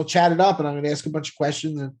space. We'll chat it up and I'm going to ask a bunch of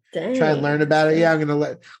questions and try and learn about it. Yeah. I'm going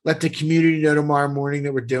to let the community know tomorrow morning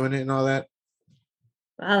that we're doing it and all that.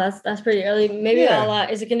 Wow. That's pretty early. Maybe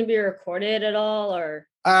is it going to be recorded at all or?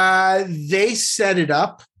 They set it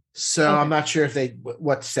up. So I'm not sure if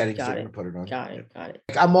what settings they're going to put it on. Got it.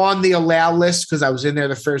 I'm on the allow list because I was in there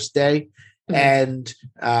the first day, and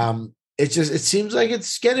it seems like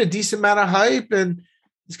it's getting a decent amount of hype and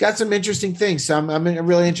it's got some interesting things. So I'm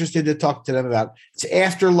really interested to talk to them about. It's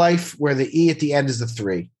Afterlife, where the E at the end is the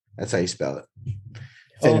 3. That's how you spell it.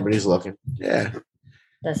 If anybody's looking,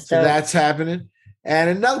 that's happening.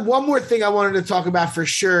 And one more thing I wanted to talk about for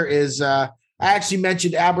sure is I actually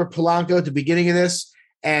mentioned Albert Polanco at the beginning of this.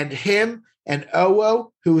 And him and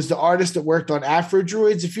Owo, who was the artist that worked on Afro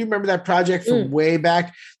Droids. If you remember that project from way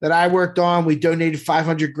back that I worked on, we donated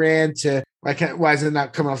 $500,000 to, why is it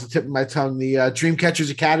not coming off the tip of my tongue? The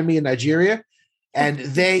Dreamcatchers Academy in Nigeria. And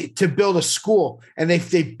to build a school, and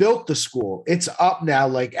they built the school. It's up now,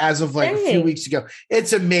 like as of a few weeks ago.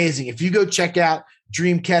 It's amazing. If you go check out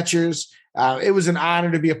Dreamcatchers, it was an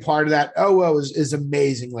honor to be a part of that. Owo is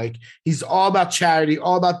amazing. Like, he's all about charity,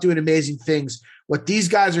 all about doing amazing things. What these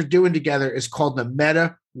guys are doing together is called the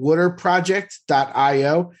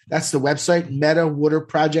MetaWaterProject.io. That's the website,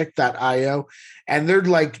 MetaWaterProject.io. And they're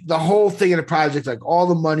like, the whole thing of the project, like all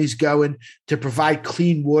the money's going to provide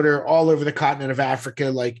clean water all over the continent of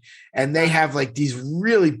Africa. Like, and they have like these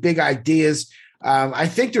really big ideas. I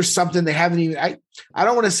think there's something they haven't even, I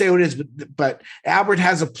don't want to say what it is, but Albert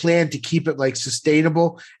has a plan to keep it like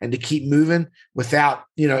sustainable and to keep moving without,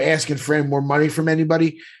 asking for any more money from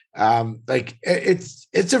anybody. Like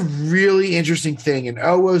it's a really interesting thing, and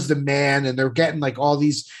Owo's the man, and they're getting like all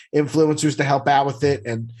these influencers to help out with it.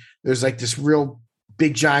 And there's like this real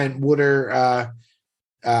big giant water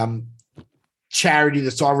charity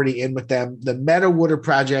that's already in with them, the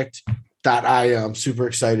MetaWaterProject.io. I'm super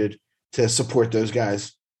excited to support those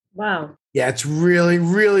guys. Wow. Yeah, it's really,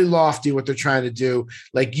 really lofty what they're trying to do.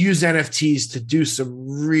 Like, use NFTs to do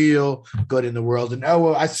some real good in the world. And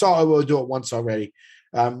I saw Owo do it once already.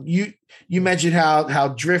 You mentioned how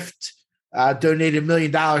Drift donated $1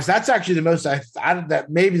 million. That's actually the most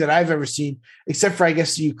that I've ever seen, except for I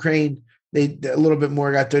guess the Ukraine. They a little bit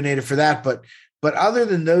more got donated for that, but other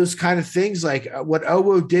than those kind of things, like what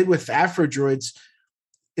Owo did with Afrodroids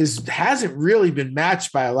hasn't really been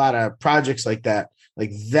matched by a lot of projects like that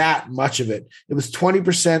much of it. It was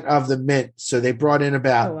 20% of the mint, so they brought in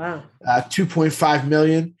about 2.5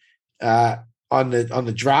 million on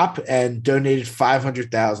the drop and donated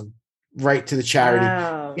 500,000 right to the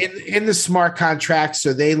charity in the smart contract.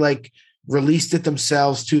 So they like released it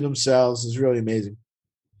themselves to themselves. It's really amazing.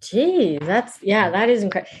 Geez, that is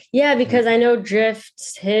incredible. Yeah, because I know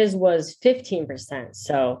Drift, his was 15%.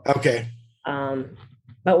 So okay.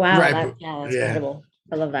 But wow, that's incredible.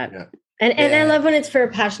 I love that. Yeah. And I love when it's for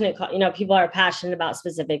passionate, people are passionate about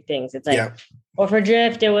specific things. It's like, or for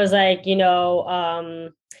Drift, it was like,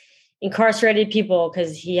 incarcerated people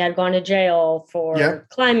because he had gone to jail for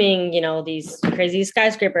climbing, these crazy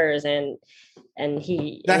skyscrapers, and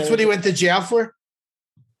he. That's what he went to jail for?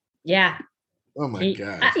 Yeah. Oh my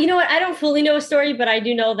God. You know what? I don't fully know a story, but I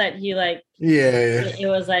do know that he it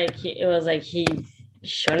was like he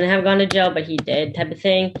shouldn't have gone to jail, but he did, type of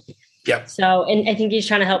thing. Yep. So, and I think he's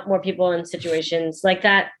trying to help more people in situations like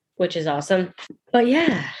that, which is awesome. But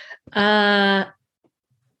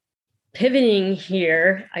pivoting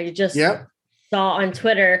here, I just saw on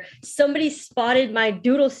Twitter, somebody spotted my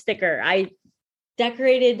doodle sticker. I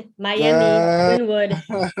decorated Miami Glenwood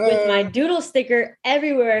with my doodle sticker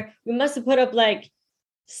everywhere. We must have put up like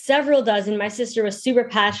several dozen. My sister was super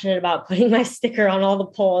passionate about putting my sticker on all the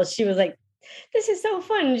poles. She was like, this is so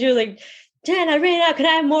fun. And she was like, Jen, I ran out. Could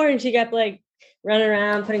I have more? And she kept like running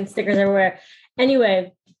around, putting stickers everywhere.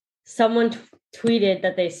 Anyway, someone tweeted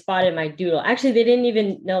that they spotted my doodle. Actually, they didn't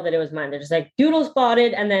even know that it was mine. They're just like, doodle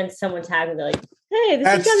spotted. And then someone tagged me. They're like, hey,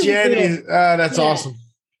 this is Jenny. That's awesome.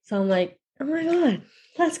 So I'm like, oh my God,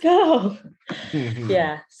 let's go.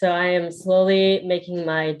 Yeah. So I am slowly making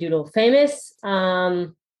my doodle famous.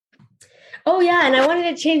 And I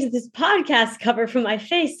wanted to change this podcast cover from my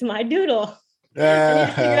face to my doodle. I need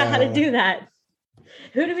to figure out how to do that.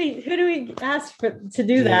 Who do we ask to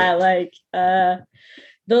do that? Like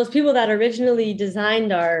those people that originally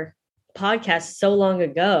designed our podcast so long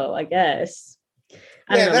ago, I guess.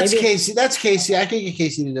 I don't know, that's Casey. That's Casey. I can get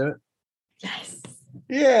Casey to do it. Yes.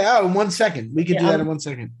 Yeah. Oh, in 1 second. We can do that in 1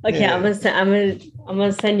 second. Okay. Yeah. I'm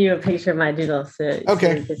gonna send you a picture of my doodle. So you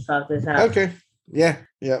can swap this out. Okay. Yeah.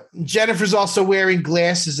 Yeah. Jennifer's also wearing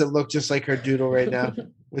glasses that look just like her doodle right now,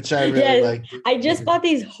 which I really like. I just bought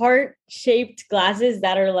these heart-shaped glasses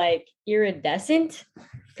that are like iridescent,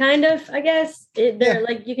 kind of, I guess. They're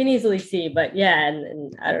like, you can easily see, but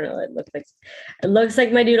and I don't know. It looks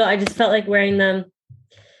like my doodle. I just felt like wearing them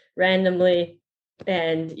randomly.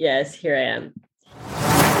 And yes, here I am.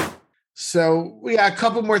 So we got a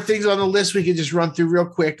couple more things on the list we can just run through real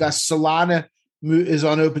quick. Solana is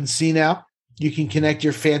on OpenSea now. You can connect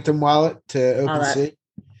your Phantom wallet to OpenSea.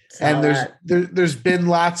 And there's been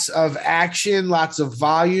lots of action, lots of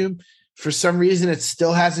volume. For some reason, it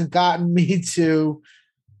still hasn't gotten me to.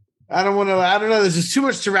 I don't know. There's just too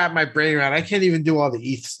much to wrap my brain around. I can't even do all the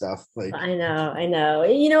ETH stuff. Like I know.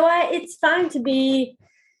 You know what? It's fine to be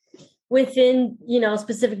within,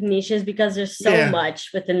 specific niches because there's so much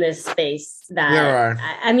within this space that there are.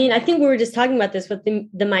 I mean, I think we were just talking about this with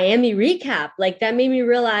the Miami recap. Like that made me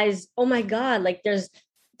realize, oh my God, like there's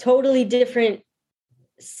totally different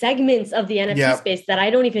segments of the NFT space that I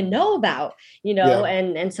don't even know about,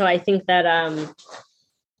 and so I think that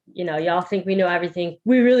y'all think we know everything.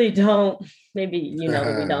 We really don't. Maybe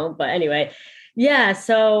that we don't, but anyway,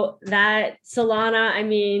 so that Solana, I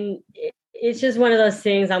mean, it's just one of those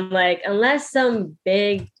things. I'm like, unless some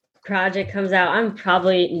big project comes out, I'm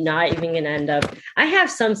probably not even gonna end up. I have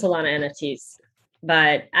some Solana NFTs,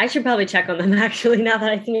 but I should probably check on them actually now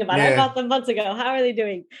that I think about it. I bought them months ago. How are they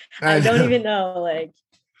doing? I don't even know. Like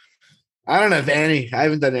I don't have any. I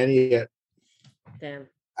haven't done any yet. Damn.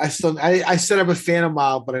 I set up a Phantom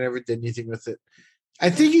Wallet, but I never did anything with it. I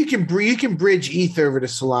think you can bridge ETH over to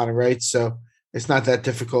Solana, right? So it's not that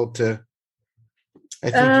difficult to.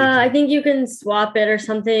 I think you can swap it or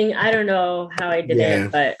something. I don't know how I did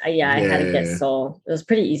it, but I had to get Sol. It was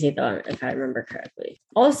pretty easy though, if I remember correctly.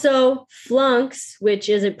 Also, Flunks, which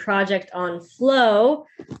is a project on Flow,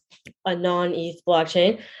 a non-ETH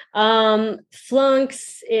blockchain.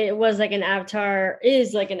 Flunks, it was like an avatar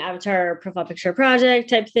profile picture project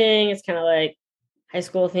type thing. It's kind of like high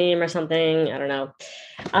school theme or something. I don't know.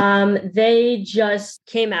 They just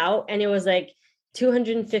came out and it was like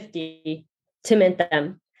 250 to mint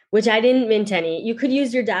them, which I didn't mint any. You could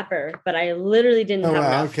use your Dapper, but I literally didn't have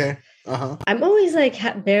enough. Okay. I'm always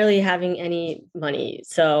like barely having any money.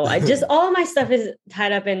 So I just, all my stuff is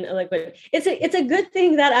tied up in liquid. It's a good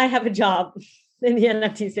thing that I have a job in the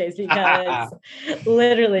NFT space because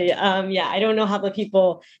literally, I don't know how the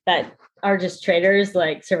people that are just traders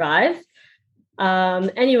like survive.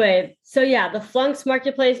 Anyway, so yeah, the Flunks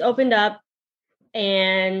marketplace opened up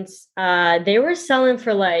and they were selling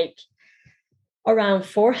for like around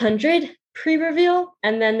 400 pre-reveal,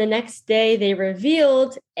 and then the next day they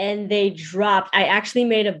revealed and they dropped. I actually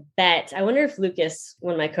made a bet. I wonder if Lucas,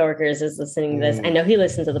 one of my coworkers, is listening to this. I know he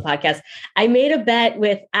listens to the podcast. I made a bet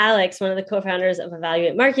with Alex, one of the co-founders of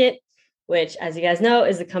Evaluate Market, which, as you guys know,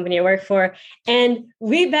 is the company I work for. And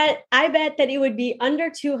I bet that it would be under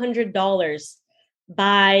 $200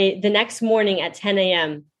 by the next morning at 10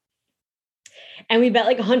 a.m. And we bet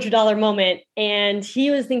like $100 moment. And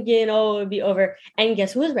he was thinking, oh, it would be over. And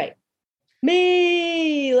guess who was right?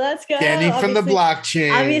 Me. Let's go. Danny from the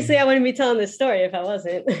blockchain. Obviously, I wouldn't be telling this story if I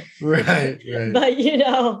wasn't. Right. But you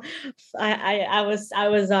know, I was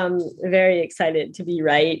very excited to be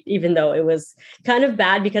right, even though it was kind of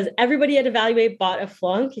bad because everybody at Evaluate bought a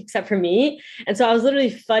flunk except for me. And so I was literally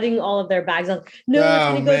flooding all of their bags. I was like, no, it's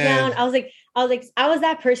gonna go down. I was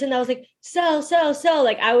that person that was like, sell.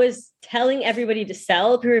 Like I was telling everybody to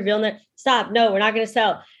sell, pre-reveal, and stop. No, we're not gonna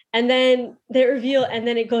sell. And then they reveal, and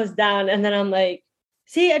then it goes down. And then I'm like,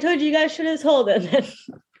 see, I told you guys should have told. And then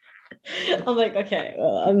I'm like, okay,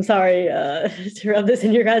 well, I'm sorry to rub this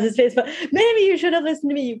in your guys' face, but maybe you should have listened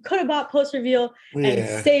to me. You could have bought post-reveal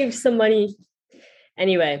and saved some money.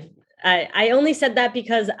 Anyway, I only said that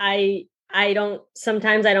because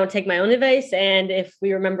sometimes I don't take my own advice. And if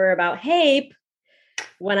we remember about HAPE,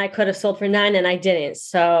 when I could have sold for 9 and I didn't.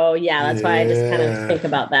 So yeah, that's why I just kind of think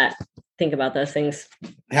about those things.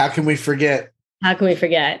 How can we forget?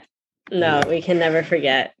 No, we can never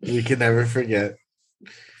forget. We can never forget.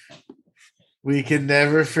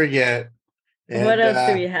 And, what else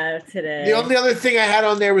do we have today? The only other thing I had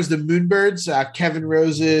on there was the Moonbirds, Kevin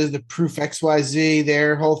Rose's, the Proof XYZ,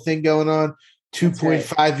 their whole thing going on,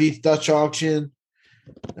 2.5 ETH Dutch auction.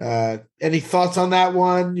 Any thoughts on that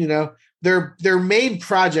one? You know, their main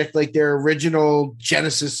project, like their original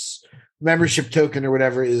Genesis membership token or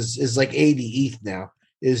whatever, is like 80 ETH now.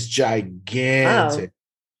 Is gigantic. Wow.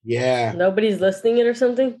 Yeah. Nobody's listing it or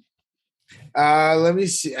something? Let me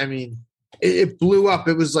see. I mean, it blew up.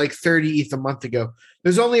 It was like 30 ETH a month ago.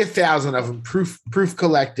 There's only 1,000 of them. Proof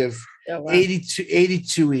Collective. Oh, wow. 82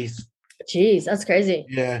 ETH. Jeez, that's crazy.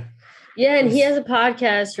 Yeah. Yeah, and he has a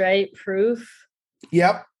podcast, right? Proof.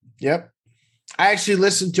 Yep. I actually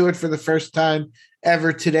listened to it for the first time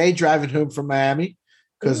ever today, driving home from Miami,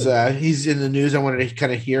 because he's in the news. I wanted to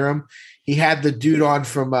kind of hear him. He had the dude on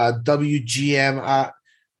from WGMI.io.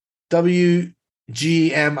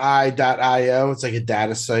 It's like a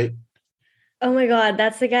data site. Oh my God,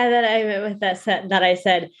 that's the guy that I met with that I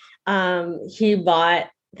said he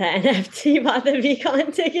bought the NFT, bought the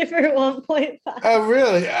VCon ticket for 1.5. Oh,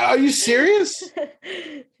 really? Are you serious?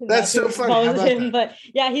 That's so funny. But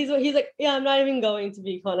yeah, he's like, yeah, I'm not even going to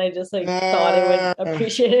VCon. I just like thought it would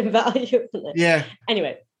appreciate in value. Yeah.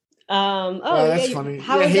 Anyway. That's funny.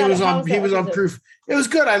 He was on Proof. It was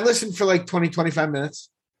good. I listened for like 20-25 minutes.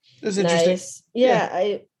 It was interesting. Nice. Yeah.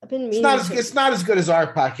 I've been meaning it's not as good as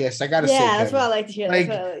our podcast. I gotta say. Yeah, that's what I like to hear.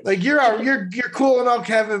 Like you're cool and all,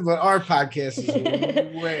 Kevin, but our podcast is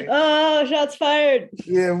way. Oh, shots fired.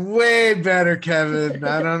 Yeah, way better, Kevin.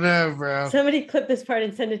 I don't know, bro. Somebody clip this part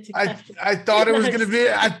and send it to Kevin. I thought it was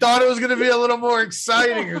gonna be a little more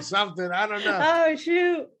exciting or something. I don't know. Oh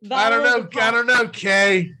shoot. I don't know,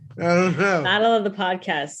 Kay. I don't know. Battle of the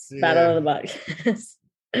podcasts. Yeah. Battle of the podcasts.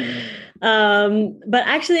 But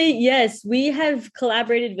actually, yes, we have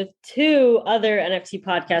collaborated with 2 other NFT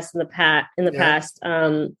podcasts in the past.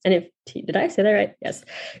 NFT, did I say that right? Yes.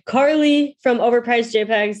 Carly from Overpriced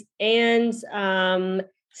JPEGs and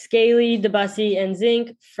Scaly, Debussy, and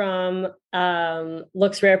Zinc from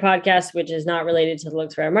Looks Rare podcast, which is not related to the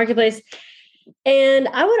Looks Rare marketplace. And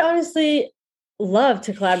I would honestly love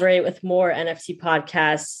to collaborate with more NFT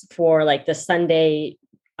podcasts for like the Sunday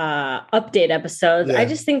update episodes. Yeah. I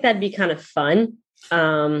just think that'd be kind of fun.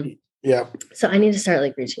 Yeah. So I need to start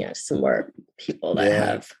like reaching out to some more people that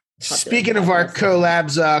have. Speaking of our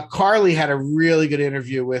collabs, Carly had a really good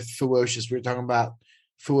interview with Fewocious. We were talking about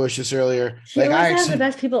Fewocious earlier. She always has the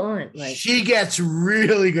best people on. Like, she gets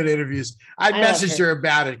really good interviews. I messaged her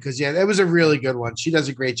about it because it was a really good one. She does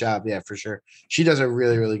a great job. Yeah, for sure. She does a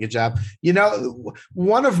really, really good job. You know,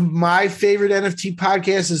 one of my favorite NFT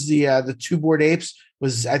podcasts is the Two Bored Apes.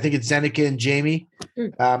 I think it's Zeneca and Jamie.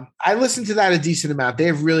 I listened to that a decent amount. They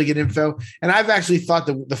have really good info. And I've actually thought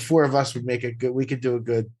that the 4 of us would make we could do a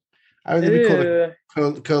good I would be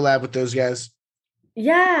cool to collab with those guys.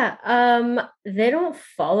 Yeah. They don't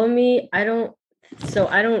follow me. I don't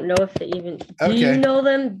know if they even. Do you know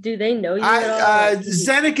them? Do they know you at all?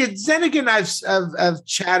 Zenek and I've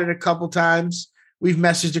chatted a couple times. We've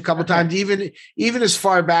messaged a couple times. Even as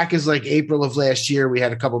far back as like April of last year, we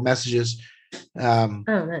had a couple messages.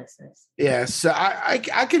 Nice. Yeah, so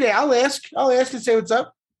I'll ask and say what's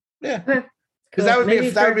up. Yeah, because cool. that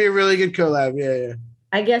would be a really good collab. Yeah.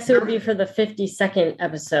 I guess it would be for the 52nd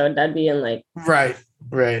episode. That'd be in like right.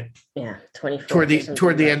 Yeah, 24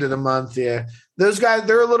 toward the end of the month. Yeah, those guys,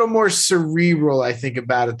 they're a little more cerebral, I think,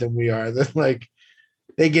 about it than we are. They're like,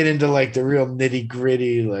 they get into like the real nitty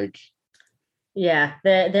gritty, like. Yeah,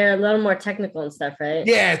 they're a little more technical and stuff, right?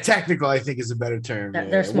 Yeah, technical, I think, is a better term.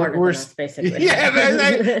 They're smarter than us, basically. Yeah,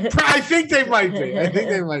 I think they might be.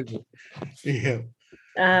 Yeah.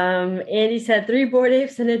 Andy said 3 bored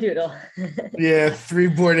apes and a doodle. Yeah, 3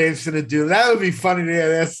 bored apes and a doodle. That would be funny. Yeah,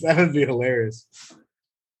 that would be hilarious.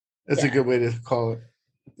 That's a good way to call it.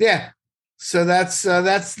 Yeah. So that's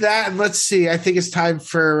that. And let's see. I think it's time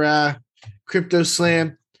for Crypto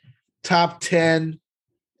Slam top 10.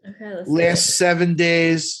 Okay, last 7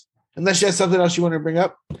 days. Unless you have something else you want to bring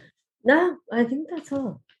up. No, I think that's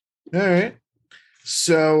all. All right.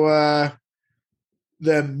 So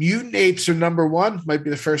the mutant apes are number 1. Might be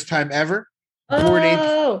the first time ever. Bored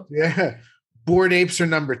apes. Yeah. Bored apes are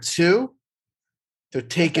number 2. They're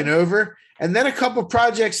taking over. And then a couple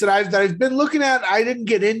projects that I've been looking at. I didn't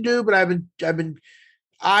get into, but I've been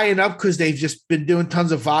eyeing up because they've just been doing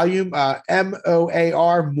tons of volume.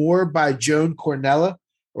 More by Joan Cornella.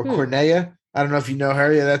 Or Cornelia. I don't know if you know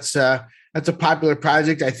her. Yeah, that's a popular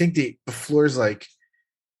project. I think the floor is like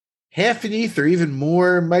half an ETH or even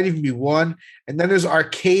more, might even be 1. And then there's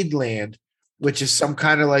Arcade Land, which is some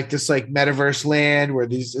kind of like this like metaverse land where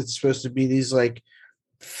it's supposed to be these like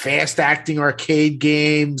fast acting arcade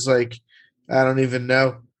games. Like, I don't even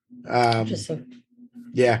know. Interesting.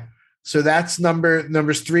 Yeah. So that's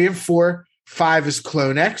numbers 3 and 4. 5 is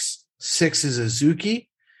CloneX. 6 is Azuki.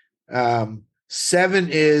 7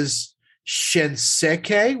 is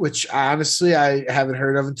Shinseki, which honestly I haven't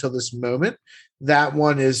heard of until this moment. That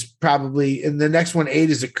one is probably, and the next one, 8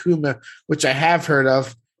 is Akuma, which I have heard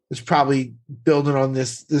of. It's probably building on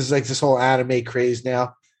this. This is like this whole anime craze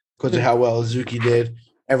now because of how well Azuki did.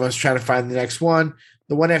 Everyone's trying to find the next one.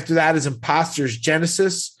 The one after that is Imposters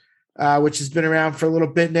Genesis, which has been around for a little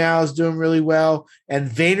bit now, is doing really well. And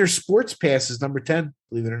Vayner Sports Pass is number 10,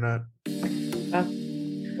 believe it or not. Oh,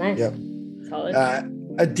 nice. Yep. Solid.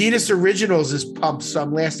 Adidas Originals is pumped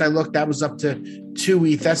some. Last I looked, that was up to 2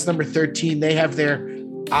 ETH. That's number 13. They have their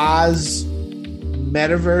Oz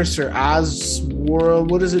Metaverse or Oz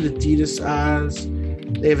World. What is it? Adidas Oz.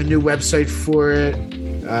 They have a new website for it.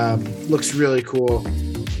 Looks really cool.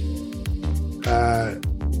 I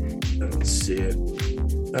don't see it.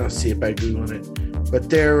 I don't see it by Googling it. But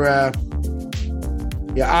they're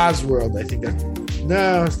Oz World. I think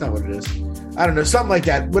no, it's not what it is. I don't know, something like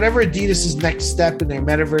that. Whatever Adidas' next step in their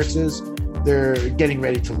metaverse is, they're getting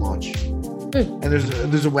ready to launch. And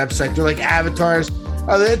there's a website. They're like avatars.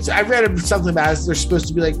 I read something about it. They're supposed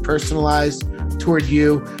to be like personalized toward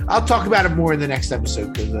you. I'll talk about it more in the next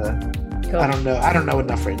episode because cool. I don't know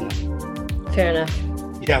enough right now. Fair enough.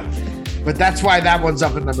 Yeah, but that's why that one's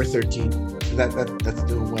up at number 13. That's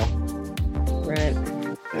doing well. Right.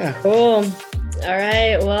 Yeah. Cool. All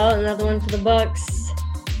right. Well, another one for the books.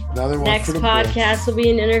 Another one. Next podcast will be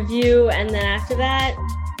an interview, and then after that,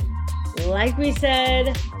 like we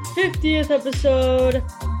said, 50th episode,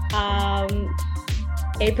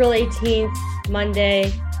 April 18th,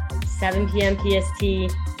 Monday, 7 p.m.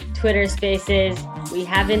 PST, Twitter Spaces. We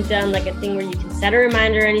haven't done like a thing where you can set a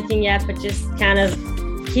reminder or anything yet, but just kind of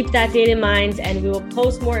keep that date in mind, and we will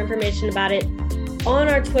post more information about it on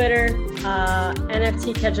our Twitter.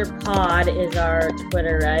 NFT Catcher Pod is our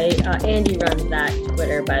Twitter, right? Andy runs that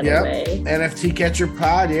Twitter, by the way. NFT Catcher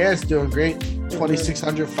Pod, yeah, it's doing great.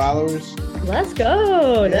 2,600 followers. Let's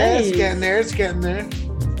go. Yeah, nice. It's getting there.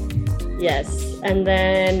 Yes. And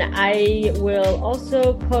then I will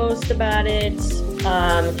also post about it.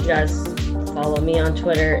 If you guys follow me on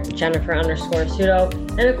Twitter, Jennifer_pseudo.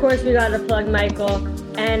 And of course, we got to plug Michael,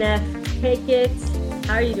 NF Take It.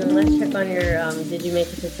 How are you doing? Let's check on your, did you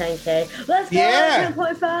make it to 10K? Let's go,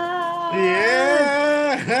 10.5!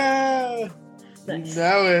 Yeah! Nice.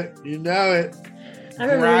 You know it. I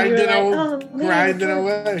remember grinding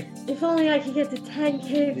away. If only I could get to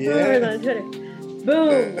 10K followers on Twitter.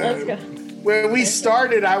 Boom, let's go. When we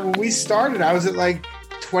started, I was at like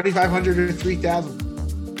 2,500 or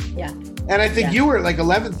 3,000. Yeah. And I think you were at like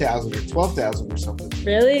 11,000 or 12,000 or something.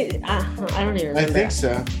 Really? I don't even remember. I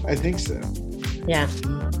think so. Yeah.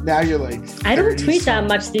 Now you're like. I don't tweet that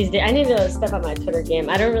much these days. I need to step up my Twitter game.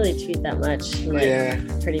 I don't really tweet that much.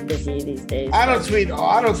 I'm pretty busy these days. I don't tweet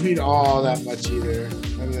all that much either.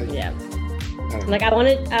 Like I want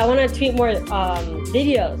to tweet more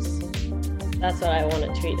videos. That's what I want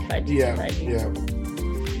to tweet if I do. Yeah.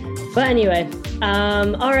 But anyway,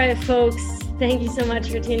 all right, folks. Thank you so much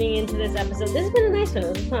for tuning into this episode. This has been a nice one.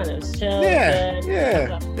 It was fun. It was chill.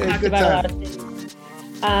 Talked about a lot of things.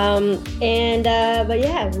 But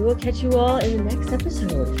yeah, we will catch you all in the next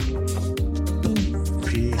episode.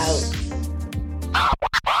 Peace. Out.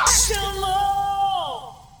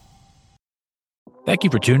 Thank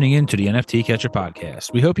you for tuning in to the NFT Catcher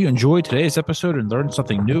Podcast. We hope you enjoyed today's episode and learned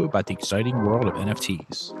something new about the exciting world of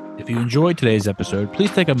NFTs. If you enjoyed today's episode,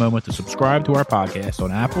 please take a moment to subscribe to our podcast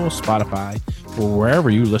on Apple, Spotify, or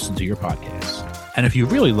wherever you listen to your podcasts. And if you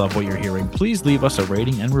really love what you're hearing, please leave us a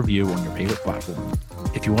rating and review on your favorite platform.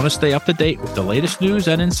 If you want to stay up to date with the latest news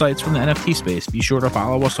and insights from the NFT space, be sure to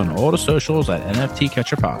follow us on all the socials at NFT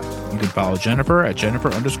Catcher Pod. You can follow Jennifer at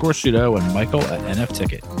Jennifer_pseudo and Michael at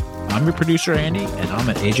NFTicket. I'm your producer, Andy, and I'm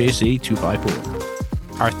at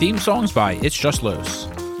AJC254. Our theme song's by It's Just Los.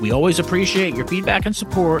 We always appreciate your feedback and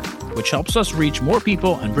support, which helps us reach more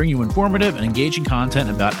people and bring you informative and engaging content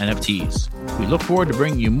about NFTs. We look forward to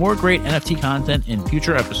bringing you more great NFT content in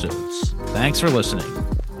future episodes. Thanks for listening.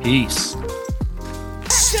 Peace.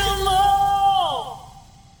 Shalom.